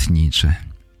lotnicze.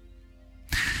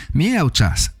 Mijał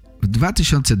czas. W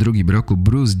 2002 roku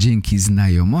Bruce dzięki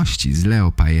znajomości z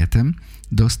Leo Payetem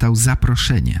dostał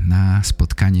zaproszenie na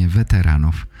spotkanie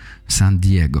weteranów w San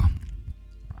Diego.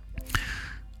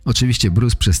 Oczywiście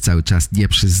Bruce przez cały czas nie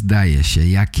przyznaje się,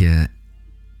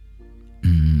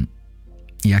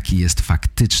 jaki jest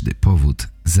faktyczny powód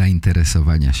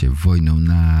zainteresowania się wojną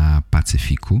na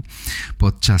Pacyfiku.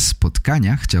 Podczas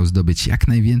spotkania chciał zdobyć jak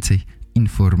najwięcej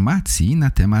informacji na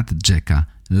temat Jacka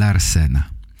Larsena.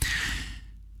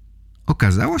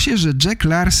 Okazało się, że Jack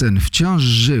Larsen wciąż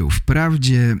żył.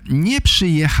 Wprawdzie nie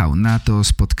przyjechał na to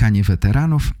spotkanie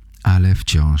weteranów, ale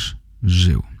wciąż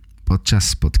żył. Podczas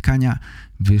spotkania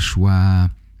wyszła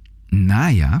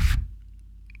na jaw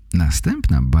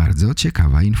następna bardzo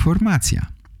ciekawa informacja.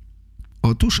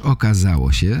 Otóż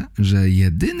okazało się, że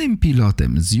jedynym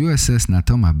pilotem z USS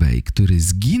Natoma Bay, który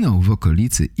zginął w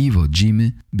okolicy Iwo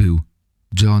Jimy, był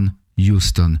John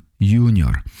Huston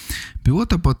Jr. Było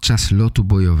to podczas lotu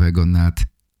bojowego nad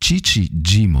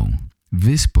Chichi-Jimą,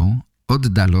 wyspą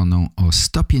oddaloną o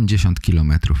 150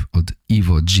 km od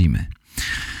Iwo Jimy.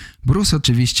 Bruce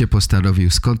oczywiście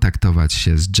postanowił skontaktować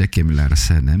się z Jackiem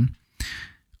Larsenem.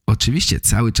 Oczywiście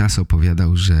cały czas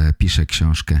opowiadał, że pisze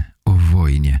książkę o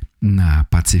wojnie na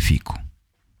Pacyfiku.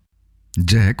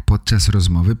 Jack podczas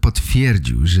rozmowy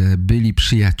potwierdził, że byli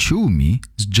przyjaciółmi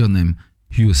z Johnem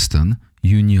Huston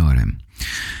Juniorem.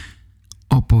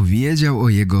 Opowiedział o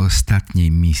jego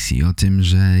ostatniej misji, o tym,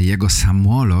 że jego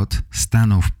samolot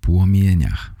stanął w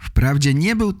płomieniach. Wprawdzie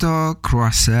nie był to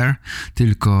Crossair,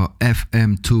 tylko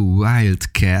FM-2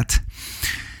 Wildcat,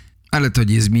 ale to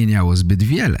nie zmieniało zbyt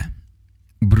wiele.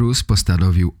 Bruce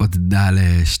postanowił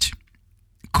odnaleźć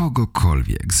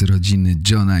kogokolwiek z rodziny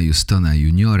Johna Hustona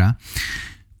Juniora.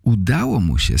 Udało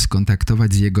mu się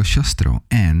skontaktować z jego siostrą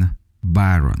Ann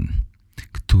Barron,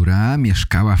 która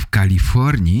mieszkała w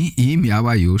Kalifornii i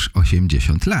miała już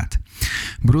 80 lat.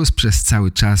 Bruce przez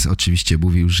cały czas oczywiście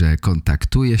mówił, że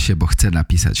kontaktuje się, bo chce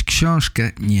napisać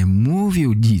książkę. Nie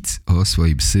mówił nic o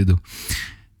swoim synu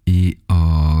i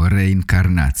o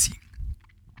reinkarnacji.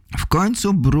 W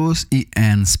końcu Bruce i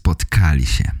Ann spotkali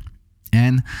się.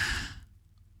 Ann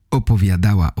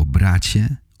opowiadała o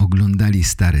bracie, oglądali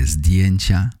stare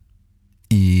zdjęcia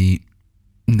i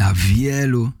na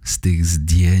wielu z tych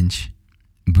zdjęć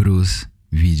Bruce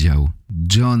widział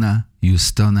Johna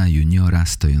Hustona Juniora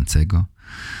stojącego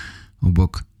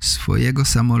obok swojego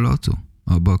samolotu,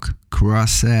 obok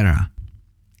Crossaira.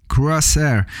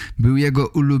 Crossair był jego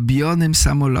ulubionym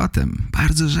samolotem.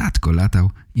 Bardzo rzadko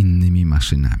latał innymi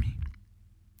maszynami.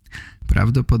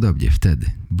 Prawdopodobnie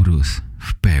wtedy Bruce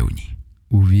w pełni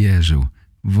uwierzył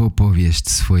w opowieść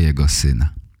swojego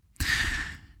syna.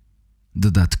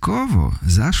 Dodatkowo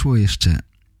zaszło jeszcze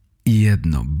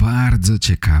jedno bardzo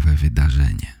ciekawe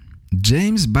wydarzenie.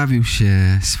 James bawił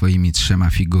się swoimi 3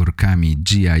 figurkami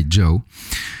G.I. Joe.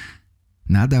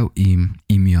 Nadał im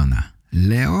imiona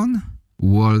Leon,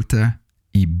 Walter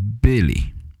i Billy.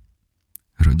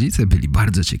 Rodzice byli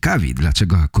bardzo ciekawi,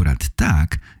 dlaczego akurat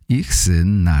tak ich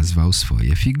syn nazwał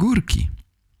swoje figurki.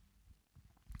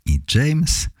 I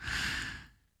James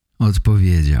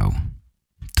odpowiedział: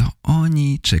 to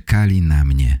oni czekali na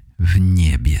mnie w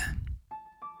niebie.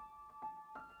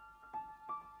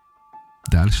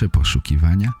 Dalsze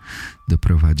poszukiwania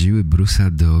doprowadziły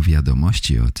Bruce'a do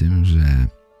wiadomości o tym, że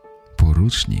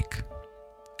porucznik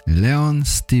Leon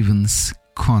Stevens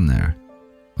Conner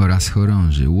oraz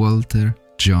chorąży Walter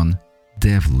John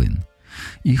Devlin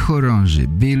i chorąży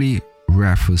Billy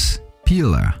Rufus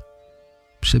Pillar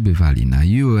przebywali na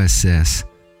USS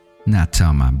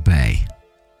Natoma Bay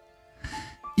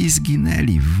i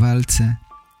zginęli w walce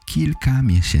kilka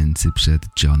miesięcy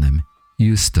przed Johnem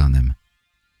Hustonem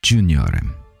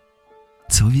Juniorem.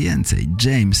 Co więcej,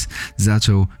 James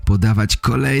zaczął podawać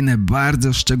kolejne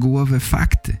bardzo szczegółowe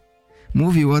fakty.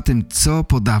 Mówił o tym, co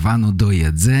podawano do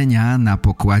jedzenia na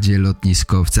pokładzie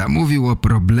lotniskowca. Mówił o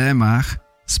problemach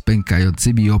z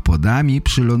pękającymi opodami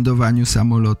przy lądowaniu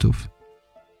samolotów.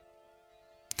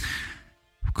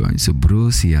 W końcu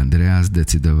Bruce i Andrea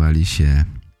zdecydowali się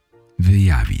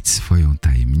wyjawić swoją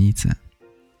tajemnicę.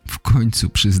 W końcu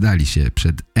przyznali się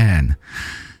przed Ann,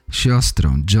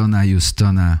 siostrą Johna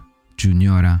Hustona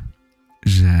Juniora,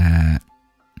 że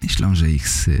myślą, że ich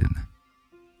syn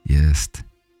jest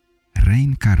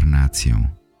reinkarnacją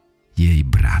jej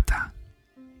brata.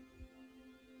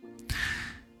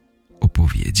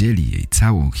 Opowiedzieli jej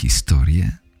całą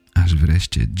historię, aż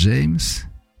wreszcie James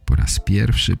po raz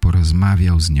pierwszy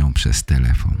porozmawiał z nią przez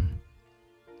telefon.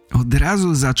 Od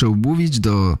razu zaczął mówić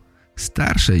do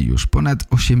starszej już ponad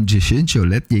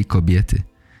 80-letniej kobiety,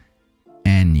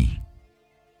 Annie.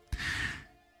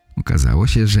 Okazało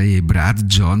się, że jej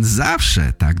brat John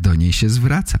zawsze tak do niej się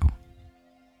zwracał.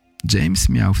 James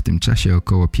miał w tym czasie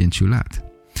około 5 lat,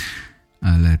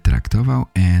 ale traktował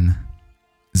Anne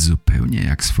zupełnie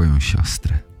jak swoją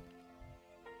siostrę.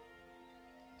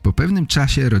 Po pewnym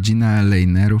czasie rodzina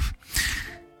Lainerów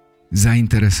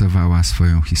zainteresowała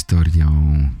swoją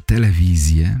historią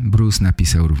telewizję. Bruce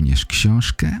napisał również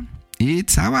książkę i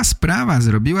cała sprawa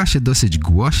zrobiła się dosyć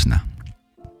głośna.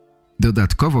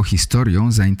 Dodatkowo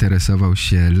historią zainteresował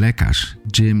się lekarz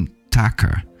Jim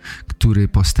Tucker, który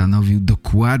postanowił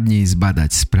dokładniej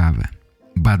zbadać sprawę.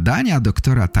 Badania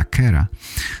doktora Tuckera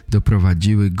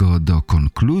doprowadziły go do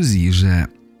konkluzji, że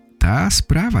ta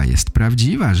sprawa jest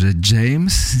prawdziwa, że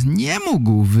James nie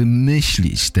mógł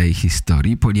wymyślić tej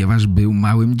historii, ponieważ był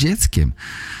małym dzieckiem,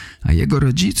 a jego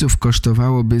rodziców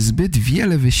kosztowałoby zbyt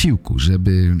wiele wysiłku,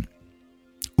 żeby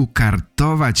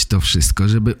ukartować to wszystko,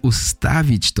 żeby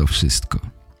ustawić to wszystko.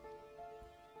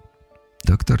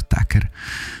 Dr Tucker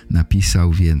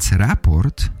napisał więc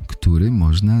raport, który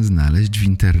można znaleźć w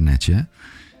internecie.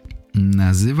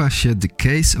 Nazywa się The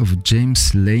Case of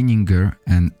James Leininger,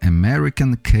 an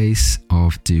American Case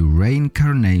of the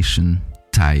Reincarnation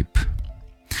Type.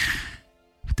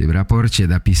 W tym raporcie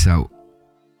napisał: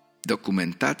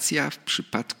 dokumentacja w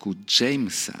przypadku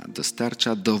Jamesa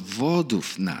dostarcza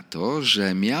dowodów na to,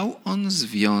 że miał on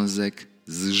związek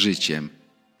z życiem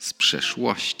z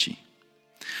przeszłości.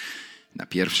 Na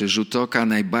pierwszy rzut oka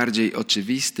najbardziej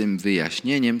oczywistym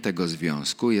wyjaśnieniem tego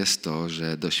związku jest to,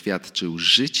 że doświadczył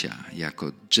życia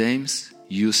jako James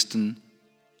Houston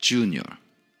Jr.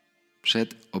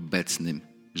 przed obecnym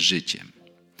życiem.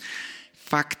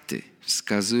 Fakty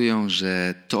wskazują,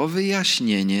 że to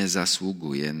wyjaśnienie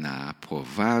zasługuje na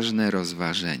poważne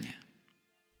rozważenie.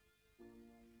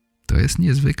 To jest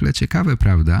niezwykle ciekawe,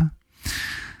 prawda?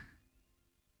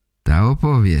 Ta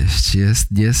opowieść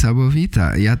jest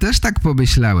niesamowita. Ja też tak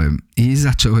pomyślałem i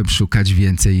zacząłem szukać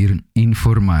więcej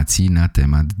informacji na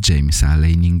temat Jamesa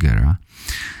Leiningera.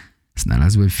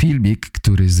 Znalazłem filmik,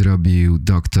 który zrobił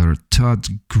dr Todd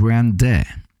Grande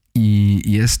i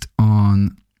jest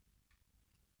on,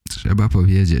 trzeba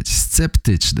powiedzieć,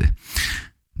 sceptyczny.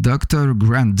 Dr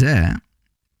Grande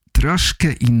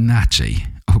troszkę inaczej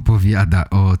opowiada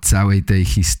o całej tej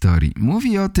historii.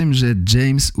 Mówi o tym, że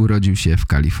James urodził się w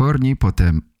Kalifornii,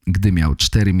 potem, gdy miał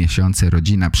 4 miesiące,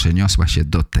 rodzina przeniosła się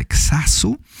do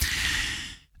Teksasu,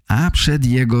 a przed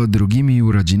jego drugimi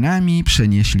urodzinami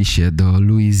przenieśli się do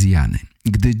Luizjany.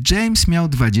 Gdy James miał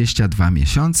 22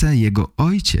 miesiące, jego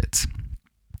ojciec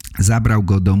zabrał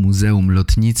go do Muzeum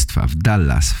Lotnictwa w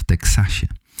Dallas w Teksasie.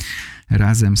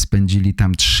 Razem spędzili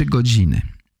tam 3 godziny.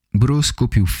 Bruce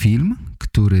kupił film,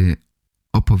 który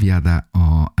opowiada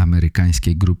o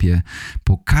amerykańskiej grupie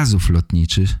pokazów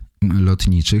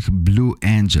lotniczych Blue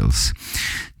Angels.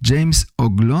 James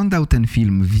oglądał ten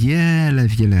film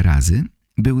wiele razy.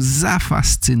 Był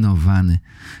zafascynowany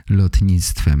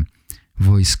lotnictwem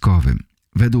wojskowym.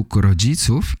 Według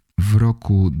rodziców w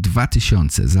roku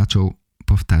 2000 zaczął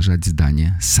powtarzać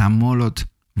zdanie samolot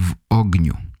w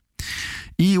ogniu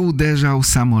i uderzał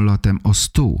samolotem o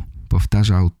stół.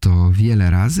 Powtarzał to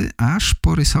wiele razy, aż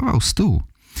porysował stół.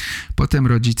 Potem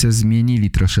rodzice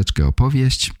zmienili troszeczkę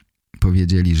opowieść.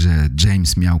 Powiedzieli, że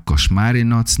James miał koszmary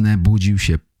nocne, budził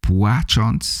się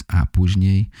płacząc, a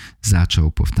później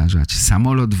zaczął powtarzać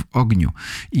samolot w ogniu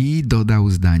i dodał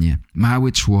zdanie: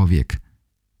 mały człowiek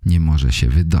nie może się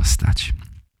wydostać.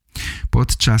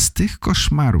 Podczas tych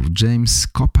koszmarów James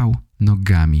kopał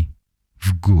nogami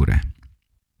w górę.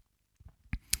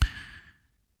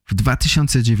 W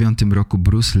 2009 roku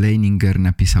Bruce Leininger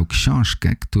napisał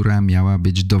książkę, która miała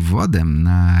być dowodem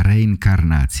na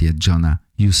reinkarnację Johna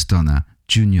Houstona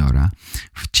Jr.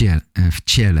 w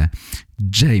ciele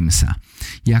Jamesa.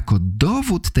 Jako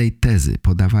dowód tej tezy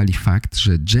podawali fakt,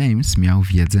 że James miał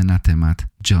wiedzę na temat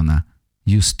Johna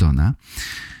Houstona,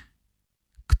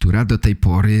 która do tej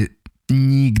pory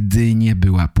nigdy nie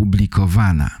była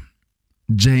publikowana.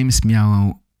 James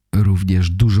miał również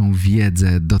dużą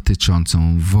wiedzę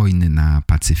dotyczącą wojny na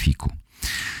Pacyfiku.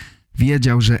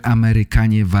 Wiedział, że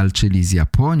Amerykanie walczyli z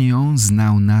Japonią,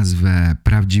 znał nazwę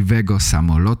prawdziwego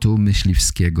samolotu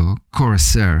myśliwskiego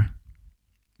Corsair.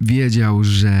 Wiedział,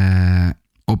 że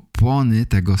opony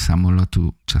tego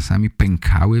samolotu czasami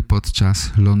pękały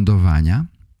podczas lądowania.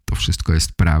 To wszystko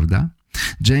jest prawda.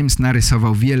 James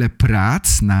narysował wiele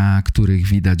prac, na których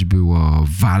widać było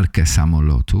walkę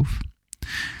samolotów.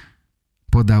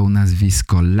 Podał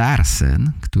nazwisko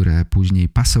Larsen, które później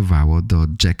pasowało do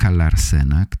Jacka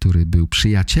Larsena, który był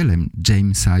przyjacielem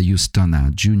Jamesa Houstona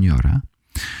Jr.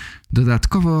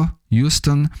 Dodatkowo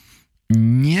Houston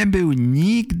nie był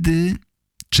nigdy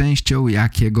częścią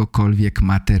jakiegokolwiek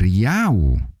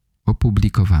materiału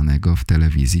opublikowanego w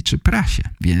telewizji czy prasie,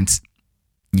 więc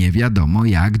nie wiadomo,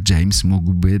 jak James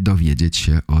mógłby dowiedzieć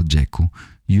się o Jacku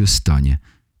Houstonie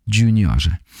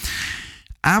Jr.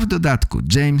 A w dodatku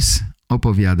James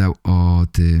opowiadał o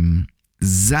tym,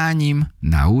 zanim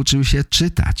nauczył się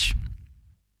czytać.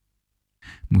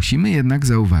 Musimy jednak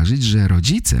zauważyć, że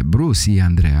rodzice Bruce i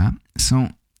Andrea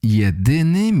są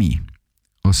jedynymi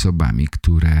osobami,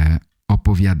 które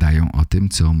opowiadają o tym,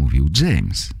 co mówił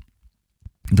James.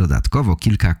 Dodatkowo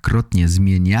kilkakrotnie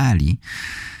zmieniali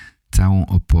całą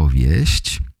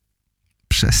opowieść,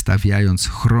 przestawiając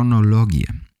chronologię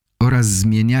oraz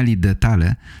zmieniali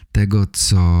detale tego,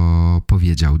 co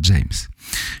powiedział James.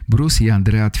 Bruce i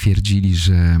Andrea twierdzili,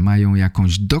 że mają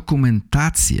jakąś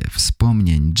dokumentację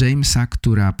wspomnień Jamesa,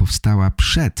 która powstała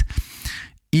przed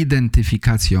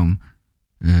identyfikacją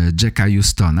Jacka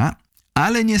Houstona,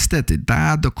 ale niestety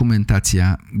ta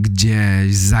dokumentacja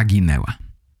gdzieś zaginęła.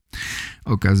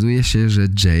 Okazuje się, że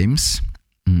James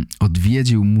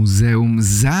odwiedził muzeum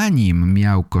zanim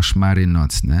miał koszmary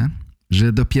nocne,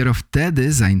 że dopiero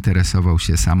wtedy zainteresował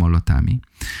się samolotami.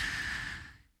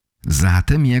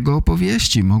 Zatem jego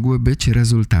opowieści mogły być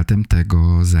rezultatem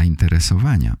tego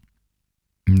zainteresowania.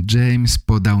 James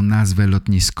podał nazwę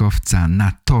lotniskowca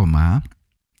na Toma,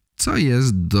 co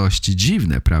jest dość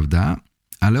dziwne, prawda?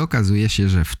 Ale okazuje się,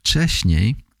 że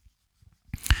wcześniej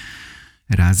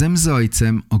razem z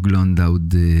ojcem oglądał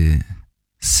The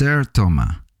Sir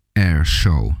Thomas Air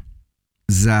Show.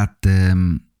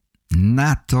 Zatem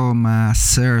na Toma,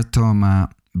 Sir Thomas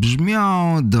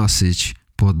brzmią dosyć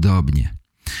podobnie.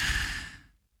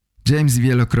 James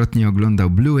wielokrotnie oglądał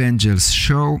Blue Angels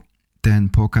Show. Ten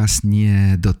pokaz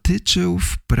nie dotyczył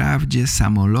wprawdzie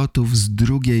samolotów z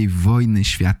II wojny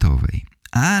światowej,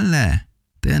 ale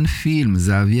ten film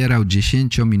zawierał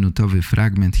 10-minutowy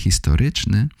fragment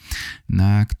historyczny,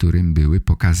 na którym były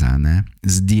pokazane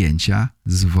zdjęcia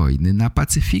z wojny na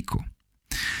Pacyfiku.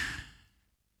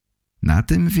 Na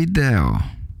tym wideo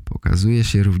pokazuje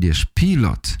się również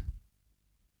pilot,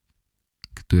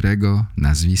 którego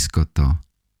nazwisko to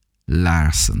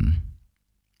Larsen.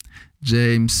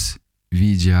 James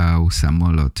widział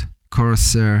samolot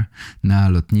Corsair na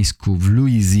lotnisku w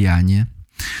Luizjanie.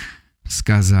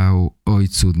 Wskazał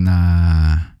ojcu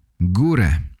na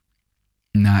górę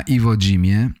na Iwo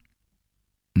Jimie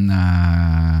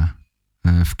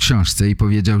w książce i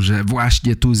powiedział, że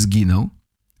właśnie tu zginął.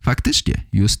 Faktycznie,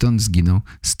 Houston zginął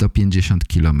 150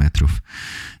 km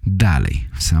dalej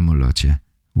w samolocie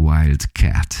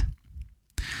Wildcat.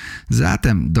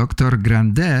 Zatem dr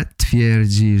Grandet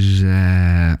twierdzi,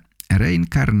 że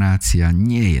reinkarnacja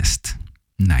nie jest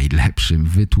najlepszym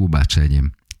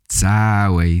wytłumaczeniem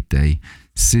całej tej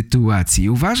sytuacji.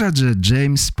 Uważa, że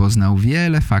James poznał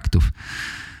wiele faktów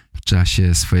w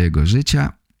czasie swojego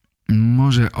życia.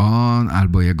 Może on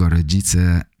albo jego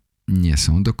rodzice nie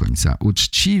są do końca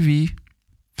uczciwi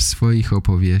w swoich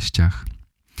opowieściach.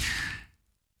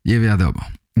 Nie wiadomo.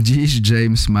 Dziś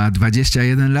James ma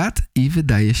 21 lat i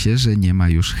wydaje się, że nie ma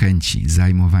już chęci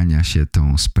zajmowania się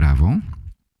tą sprawą.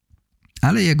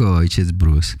 Ale jego ojciec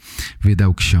Bruce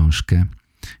wydał książkę,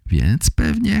 więc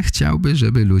pewnie chciałby,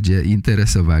 żeby ludzie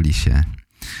interesowali się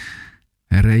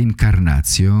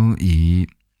reinkarnacją i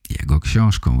jego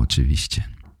książką oczywiście.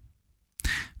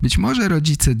 Być może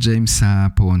rodzice Jamesa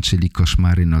połączyli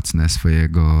koszmary nocne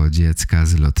swojego dziecka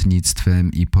z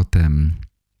lotnictwem i potem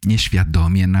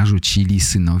nieświadomie narzucili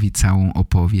synowi całą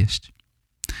opowieść.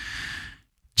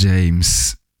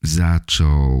 James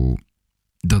zaczął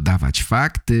dodawać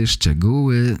fakty,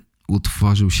 szczegóły,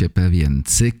 utworzył się pewien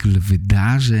cykl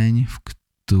wydarzeń, w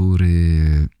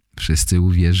który wszyscy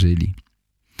uwierzyli.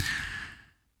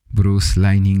 Bruce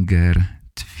Leininger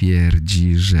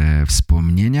twierdzi, że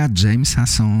wspomnienia Jamesa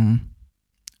są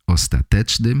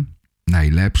ostatecznym,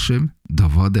 najlepszym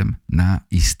dowodem na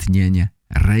istnienie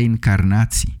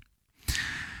reinkarnacji.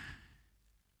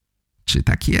 Czy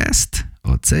tak jest?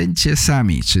 Oceńcie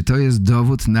sami, czy to jest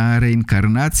dowód na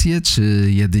reinkarnację, czy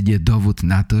jedynie dowód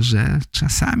na to, że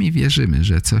czasami wierzymy,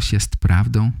 że coś jest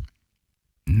prawdą,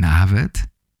 nawet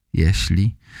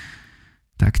jeśli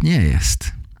tak nie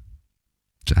jest.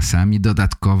 Czasami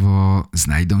dodatkowo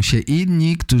znajdą się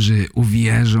inni, którzy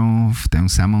uwierzą w tę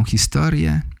samą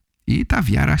historię i ta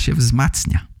wiara się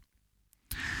wzmacnia.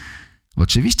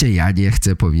 Oczywiście ja nie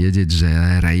chcę powiedzieć,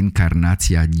 że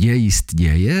reinkarnacja nie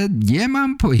istnieje. Nie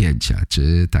mam pojęcia,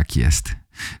 czy tak jest.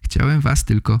 Chciałem was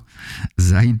tylko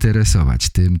zainteresować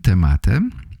tym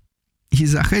tematem i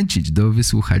zachęcić do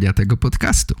wysłuchania tego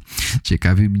podcastu.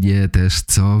 Ciekawi mnie też,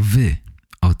 co wy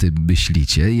o tym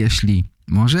myślicie. Jeśli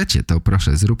możecie, to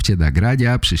proszę zróbcie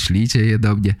nagrania, przyślijcie je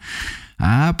do mnie,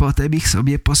 a potem ich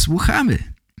sobie posłuchamy.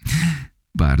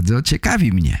 Bardzo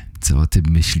ciekawi mnie, co o tym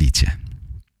myślicie.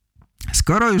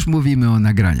 Skoro już mówimy o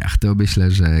nagraniach, to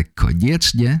myślę, że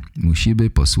koniecznie musimy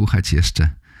posłuchać jeszcze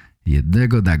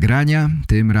jednego nagrania.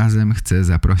 Tym razem chcę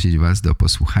zaprosić was do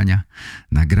posłuchania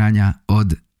nagrania od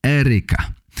Eryka.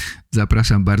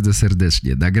 Zapraszam bardzo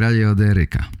serdecznie. Nagranie od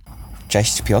Eryka.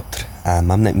 Cześć Piotr,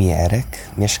 mam na imię Eryk,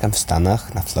 mieszkam w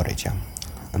Stanach na Florydzie.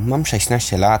 Mam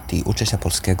 16 lat i uczę się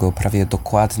polskiego prawie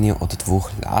dokładnie od 2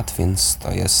 lat, więc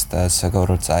to jest swego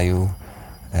rodzaju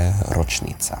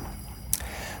rocznica.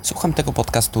 Słucham tego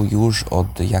podcastu już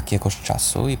od jakiegoś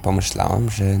czasu i pomyślałem,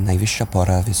 że najwyższa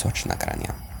pora wysłać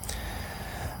nagrania.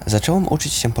 Zacząłem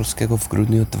uczyć się polskiego w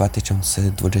grudniu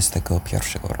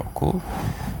 2021 roku.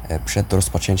 Przed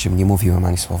rozpoczęciem nie mówiłem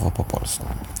ani słowa po polsku.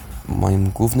 Moim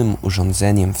głównym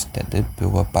urządzeniem wtedy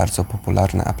była bardzo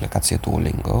popularna aplikacja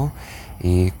Duolingo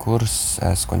i kurs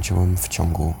skończyłem w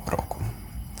ciągu roku.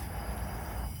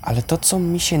 Ale to, co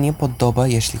mi się nie podoba,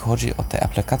 jeśli chodzi o te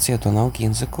aplikacje do nauki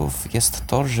języków, jest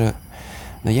to, że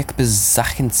jakby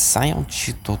zachęcają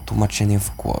ci do tłumaczenia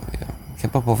w głowie.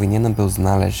 Chyba powinienem był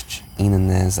znaleźć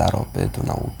inne zaroby do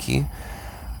nauki,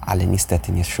 ale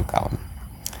niestety nie szukałem.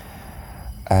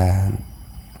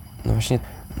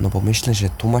 Bo myślę, że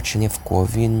tłumaczenie w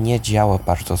głowie nie działa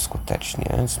bardzo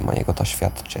skutecznie z mojego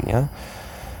doświadczenia,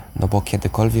 bo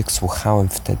kiedykolwiek słuchałem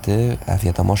wtedy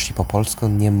wiadomości po polsku,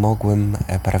 nie mogłem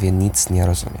prawie nic nie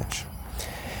rozumieć.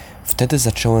 Wtedy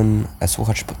zacząłem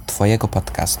słuchać twojego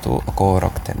podcastu około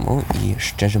rok temu i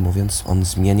szczerze mówiąc on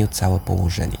zmienił całe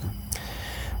położenie.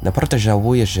 Naprawdę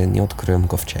żałuję, że nie odkryłem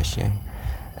go wcześniej,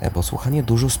 bo słuchanie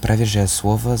dużo sprawia, że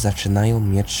słowa zaczynają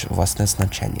mieć własne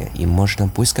znaczenie i można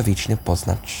błyskawicznie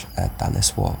poznać dane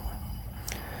słowo.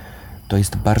 To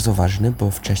jest bardzo ważne,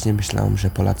 bo wcześniej myślałem, że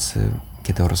Polacy,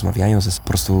 kiedy rozmawiają, po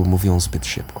prostu mówią zbyt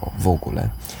szybko, w ogóle.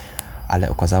 Ale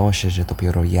okazało się, że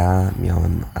dopiero ja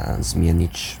miałem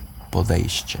zmienić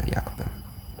podejście jakby.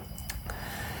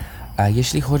 A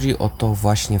jeśli chodzi o to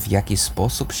właśnie w jaki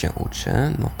sposób się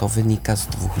uczę, to wynika z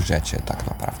 2 rzeczy tak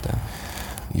naprawdę.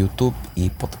 YouTube i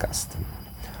podcasty.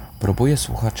 Próbuję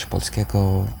słuchać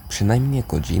polskiego przynajmniej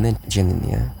godzinę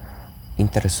dziennie.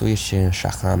 Interesuję się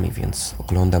szachami, więc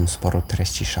oglądam sporo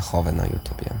treści szachowe na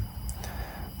YouTubie.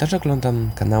 Też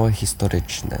oglądam kanały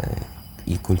historyczne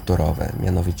i kulturowe,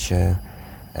 mianowicie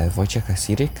Wojciecha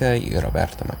Sirykę i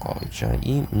Roberta Makowicza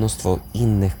i mnóstwo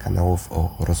innych kanałów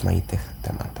o rozmaitych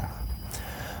tematach.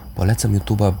 Polecam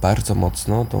YouTube'a bardzo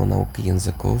mocno do nauki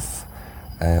języków.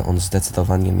 On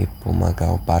zdecydowanie mi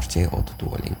pomagał bardziej od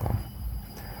Duolingo.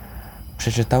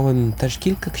 Przeczytałem też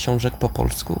kilka książek po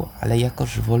polsku, ale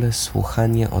jakoś wolę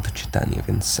słuchanie od czytania,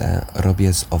 więc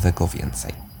robię z owego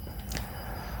więcej.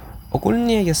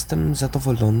 Ogólnie jestem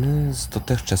zadowolony z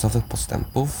dotychczasowych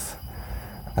postępów.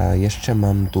 Jeszcze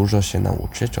mam dużo się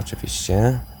nauczyć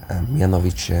oczywiście,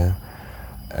 mianowicie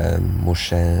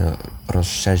muszę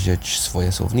rozszerzyć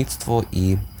swoje słownictwo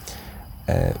i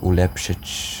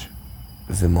ulepszyć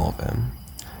wymowę,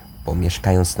 bo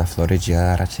mieszkając na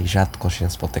Florydzie raczej rzadko się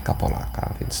spotyka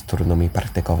Polaka, więc trudno mi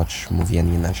praktykować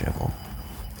mówienie na żywo.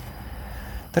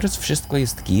 Teraz wszystko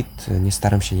jest git, nie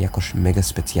staram się jakoś mega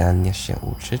specjalnie się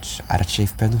uczyć, a raczej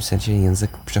w pewnym sensie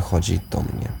język przechodzi do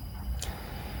mnie.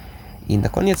 I na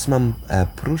koniec mam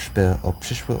prośbę o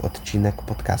przyszły odcinek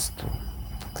podcastu.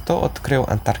 Kto odkrył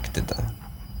Antarktydę?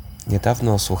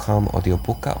 Niedawno słuchałem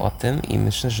audiobooka o tym i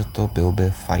myślę, że to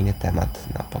byłby fajny temat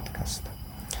na podcast.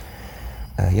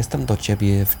 Jestem do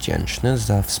Ciebie wdzięczny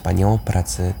za wspaniałą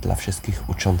pracę dla wszystkich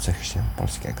uczących się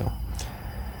polskiego.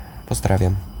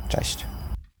 Pozdrawiam, cześć.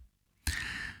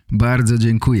 Bardzo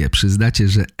dziękuję. Przyznacie,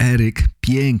 że Eryk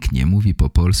pięknie mówi po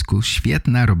polsku.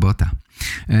 Świetna robota.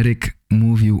 Eryk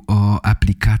mówił o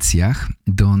aplikacjach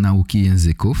do nauki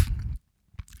języków.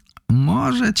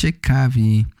 Może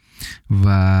ciekawi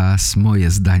Was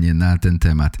moje zdanie na ten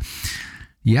temat.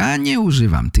 Ja nie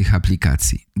używam tych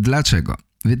aplikacji. Dlaczego?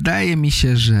 Wydaje mi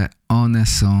się, że one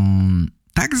są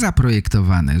tak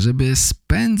zaprojektowane, żeby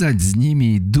spędzać z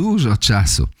nimi dużo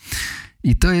czasu.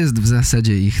 I to jest w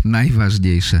zasadzie ich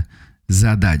najważniejsze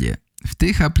zadanie. W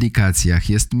tych aplikacjach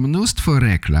jest mnóstwo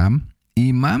reklam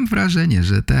i mam wrażenie,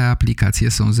 że te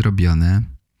aplikacje są zrobione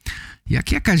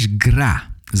jak jakaś gra.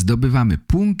 Zdobywamy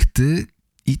punkty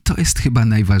I to jest chyba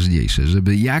najważniejsze,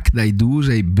 żeby jak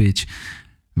najdłużej być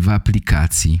w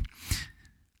aplikacji.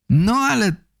 No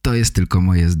ale to jest tylko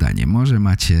moje zdanie. Może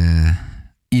macie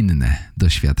inne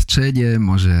doświadczenie,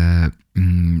 może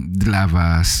dla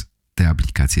was te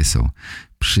aplikacje są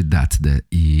przydatne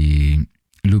i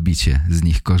lubicie z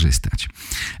nich korzystać.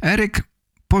 Eryk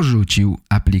porzucił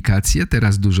aplikację,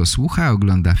 teraz dużo słucha,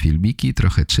 ogląda filmiki,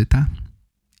 trochę czyta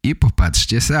i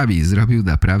popatrzcie sami, zrobił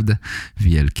naprawdę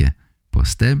wielkie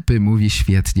postępy, mówi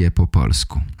świetnie po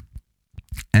polsku.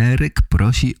 Eryk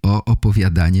prosi o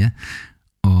opowiadanie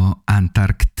o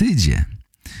Antarktydzie.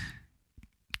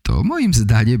 To moim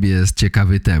zdaniem jest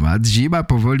ciekawy temat. Zima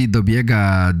powoli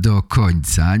dobiega do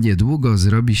końca, niedługo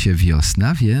zrobi się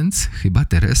wiosna, więc chyba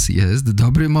teraz jest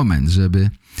dobry moment, żeby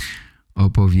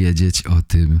opowiedzieć o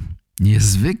tym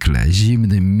niezwykle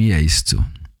zimnym miejscu.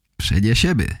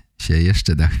 Przeniesiemy się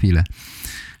jeszcze na chwilę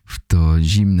w to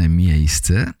zimne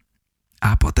miejsce,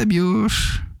 a potem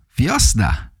już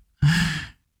wiosna.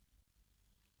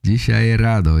 Dzisiaj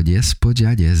rano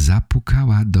niespodzianie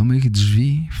zapukała do mych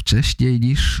drzwi. Wcześniej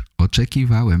niż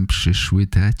oczekiwałem przyszły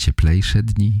te cieplejsze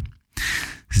dni.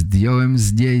 Zdjąłem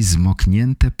z niej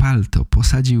zmoknięte palto,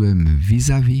 posadziłem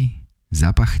vis-a-vis.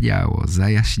 Zapachniało,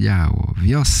 zajaśniało.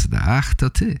 Wiosna, ach to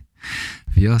ty.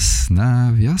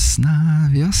 Wiosna, wiosna,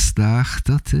 wiosna, ach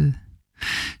to ty.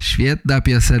 Świetna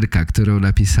piosenka, którą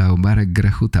napisał Marek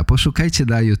Grechuta. Poszukajcie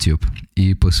na YouTube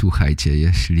i posłuchajcie,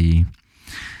 jeśli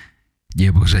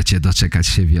nie możecie doczekać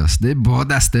się wiosny, bo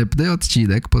następny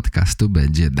odcinek podcastu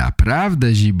będzie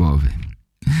naprawdę zimowy.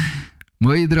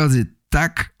 Moi drodzy,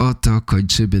 tak oto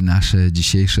kończymy nasze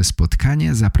dzisiejsze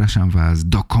spotkanie. Zapraszam was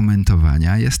do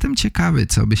komentowania. Jestem ciekawy,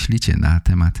 co myślicie na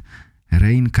temat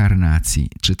reinkarnacji.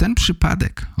 Czy ten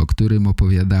przypadek, o którym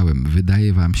opowiadałem,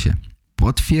 wydaje wam się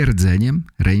potwierdzeniem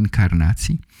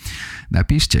reinkarnacji?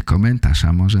 Napiszcie komentarz,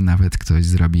 a może nawet ktoś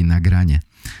zrobi nagranie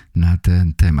na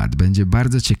ten temat. Będzie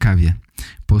bardzo ciekawie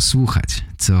posłuchać,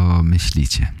 co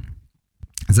myślicie.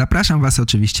 Zapraszam was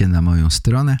oczywiście na moją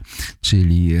stronę,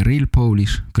 czyli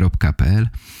realpolish.pl.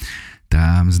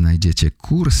 Tam znajdziecie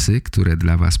kursy, które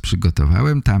dla was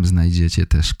przygotowałem. Tam znajdziecie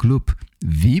też klub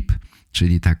VIP,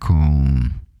 czyli taką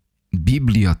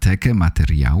bibliotekę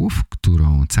materiałów,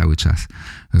 którą cały czas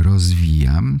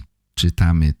rozwijam.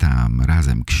 Czytamy tam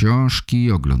razem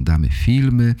książki, oglądamy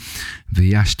filmy,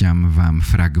 wyjaśniam wam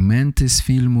fragmenty z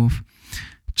filmów.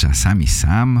 Czasami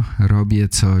sam robię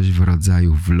coś w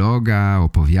rodzaju vloga,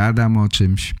 opowiadam o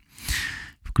czymś.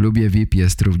 W klubie VIP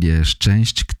jest również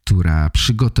część, która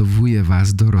przygotowuje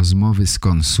was do rozmowy z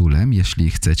konsulem,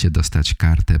 jeśli chcecie dostać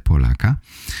kartę Polaka.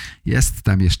 Jest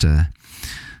tam jeszcze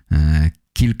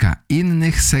kilka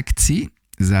innych sekcji,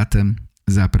 zatem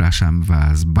zapraszam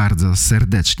was bardzo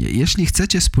serdecznie. Jeśli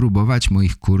chcecie spróbować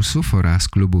moich kursów oraz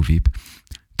klubu VIP,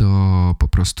 to po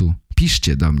prostu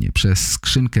piszcie do mnie przez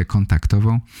skrzynkę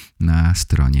kontaktową na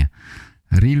stronie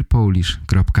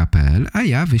realpolish.pl, a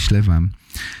ja wyślę wam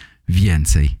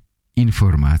więcej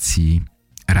informacji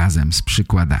razem z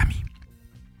przykładami.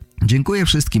 Dziękuję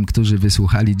wszystkim, którzy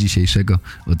wysłuchali dzisiejszego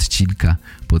odcinka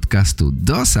podcastu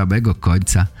do samego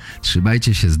końca.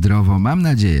 Trzymajcie się zdrowo. Mam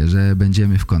nadzieję, że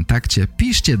będziemy w kontakcie.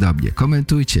 Piszcie do mnie,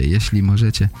 komentujcie. Jeśli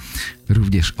możecie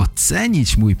również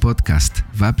ocenić mój podcast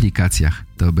w aplikacjach,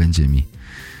 to będzie mi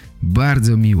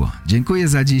bardzo miło. Dziękuję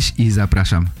za dziś i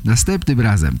zapraszam następnym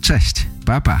razem. Cześć,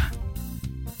 pa, pa.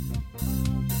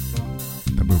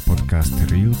 To był podcast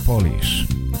Real Polish.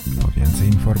 Po więcej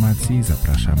informacji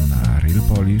zapraszam na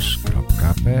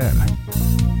realpolish.pl.